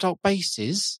all the adult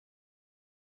bases.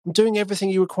 I'm doing everything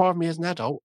you require of me as an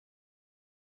adult.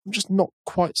 I'm just not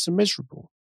quite so miserable.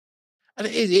 And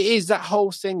it is that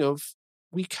whole thing of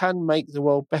we can make the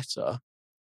world better.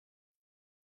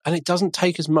 And it doesn't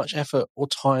take as much effort or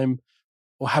time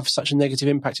or have such a negative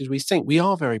impact as we think. We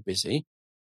are very busy,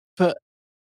 but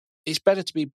it's better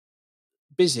to be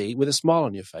busy with a smile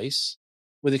on your face,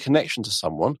 with a connection to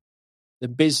someone,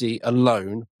 than busy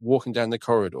alone walking down the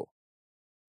corridor.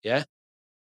 Yeah?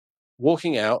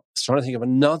 Walking out, trying to think of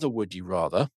another would you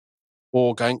rather,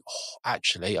 or going, oh,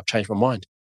 actually, I've changed my mind.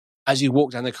 As you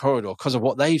walk down the corridor, because of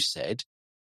what they've said,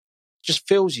 just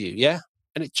fills you, yeah?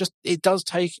 And it does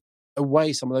take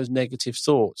away some of those negative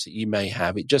thoughts that you may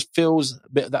have. It just fills a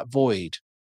bit of that void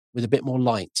with a bit more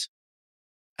light.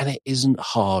 And it isn't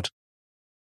hard.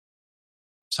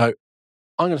 So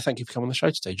I'm going to thank you for coming on the show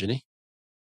today, Ginny.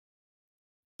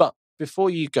 But before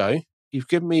you go, you've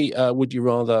given me would you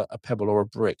rather a pebble or a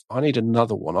brick. I need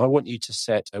another one. I want you to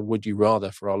set a would you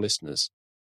rather for our listeners.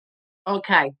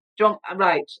 Okay.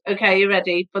 Right. Okay, you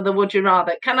ready for the would you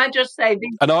rather? Can I just say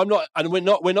these? And we're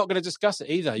not going to discuss it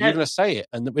either. No. You're going to say it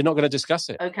and we're not going to discuss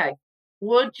it. Okay.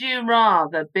 Would you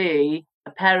rather be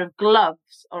a pair of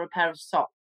gloves or a pair of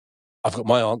socks? I've got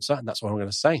my answer, and that's what I'm going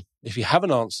to say. If you have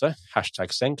an answer,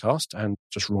 #Sendcast, and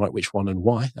just write which one and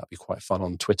why. That'd be quite fun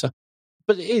on Twitter.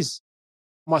 But it is.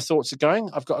 My thoughts are going.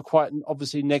 I've got quite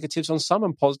obviously negatives on some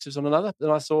and positives on another.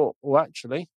 Then I thought, well,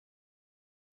 actually.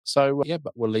 So, yeah,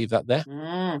 but we'll leave that there.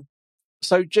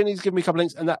 So, Jenny's given me a couple of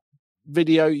links. And that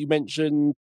video you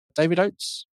mentioned, David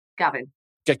Oates? Gavin.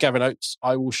 Get Gavin Oates.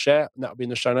 I will share, and that will be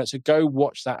in the show notes. So go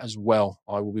watch that as well.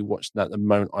 I will be watching that the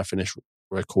moment I finish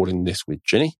recording this with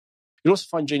Ginny. You'll also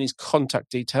find Ginny's contact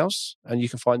details, and you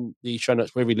can find the show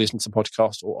notes wherever you listen to the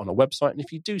podcast or on our website. And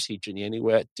if you do see Ginny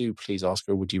anywhere, do please ask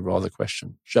her a would you rather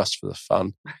question, just for the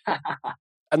fun.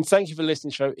 And thank you for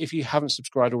listening to the show. If you haven't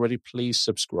subscribed already, please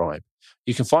subscribe.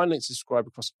 You can find links to subscribe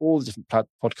across all the different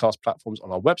podcast platforms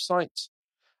on our website.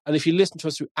 And if you listen to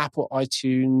us through Apple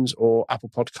iTunes or Apple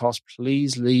Podcasts,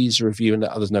 please leave a review and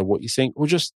let others know what you think. Or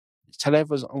just tell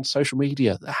everyone on social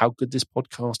media how good this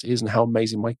podcast is and how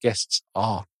amazing my guests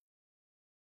are.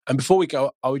 And before we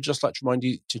go, I would just like to remind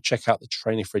you to check out the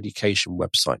Training for Education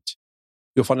website.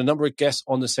 You'll find a number of guests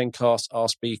on the Sendcast are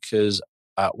speakers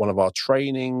at one of our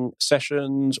training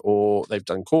sessions, or they've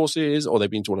done courses, or they've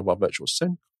been to one of our virtual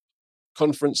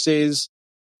conferences.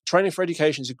 Training for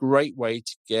Education is a great way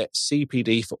to get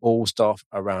CPD for all staff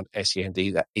around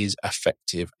SEND that is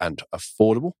effective and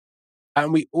affordable.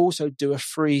 And we also do a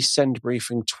free SEND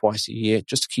briefing twice a year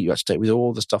just to keep you up to date with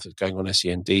all the stuff that's going on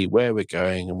SEND, where we're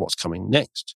going and what's coming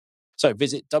next. So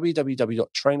visit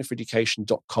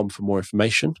www.trainingforeducation.com for more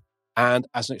information. And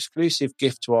as an exclusive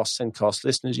gift to our Sendcast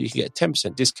listeners, you can get a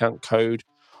 10% discount code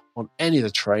on any of the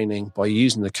training by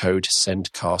using the code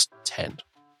SENDCAST10.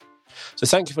 So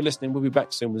thank you for listening. We'll be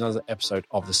back soon with another episode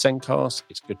of the Sendcast.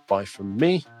 It's goodbye from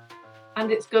me.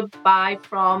 And it's goodbye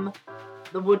from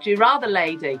the Would You Rather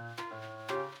lady.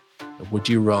 The Would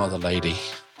You Rather lady.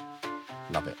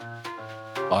 Love it.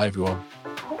 Bye, everyone.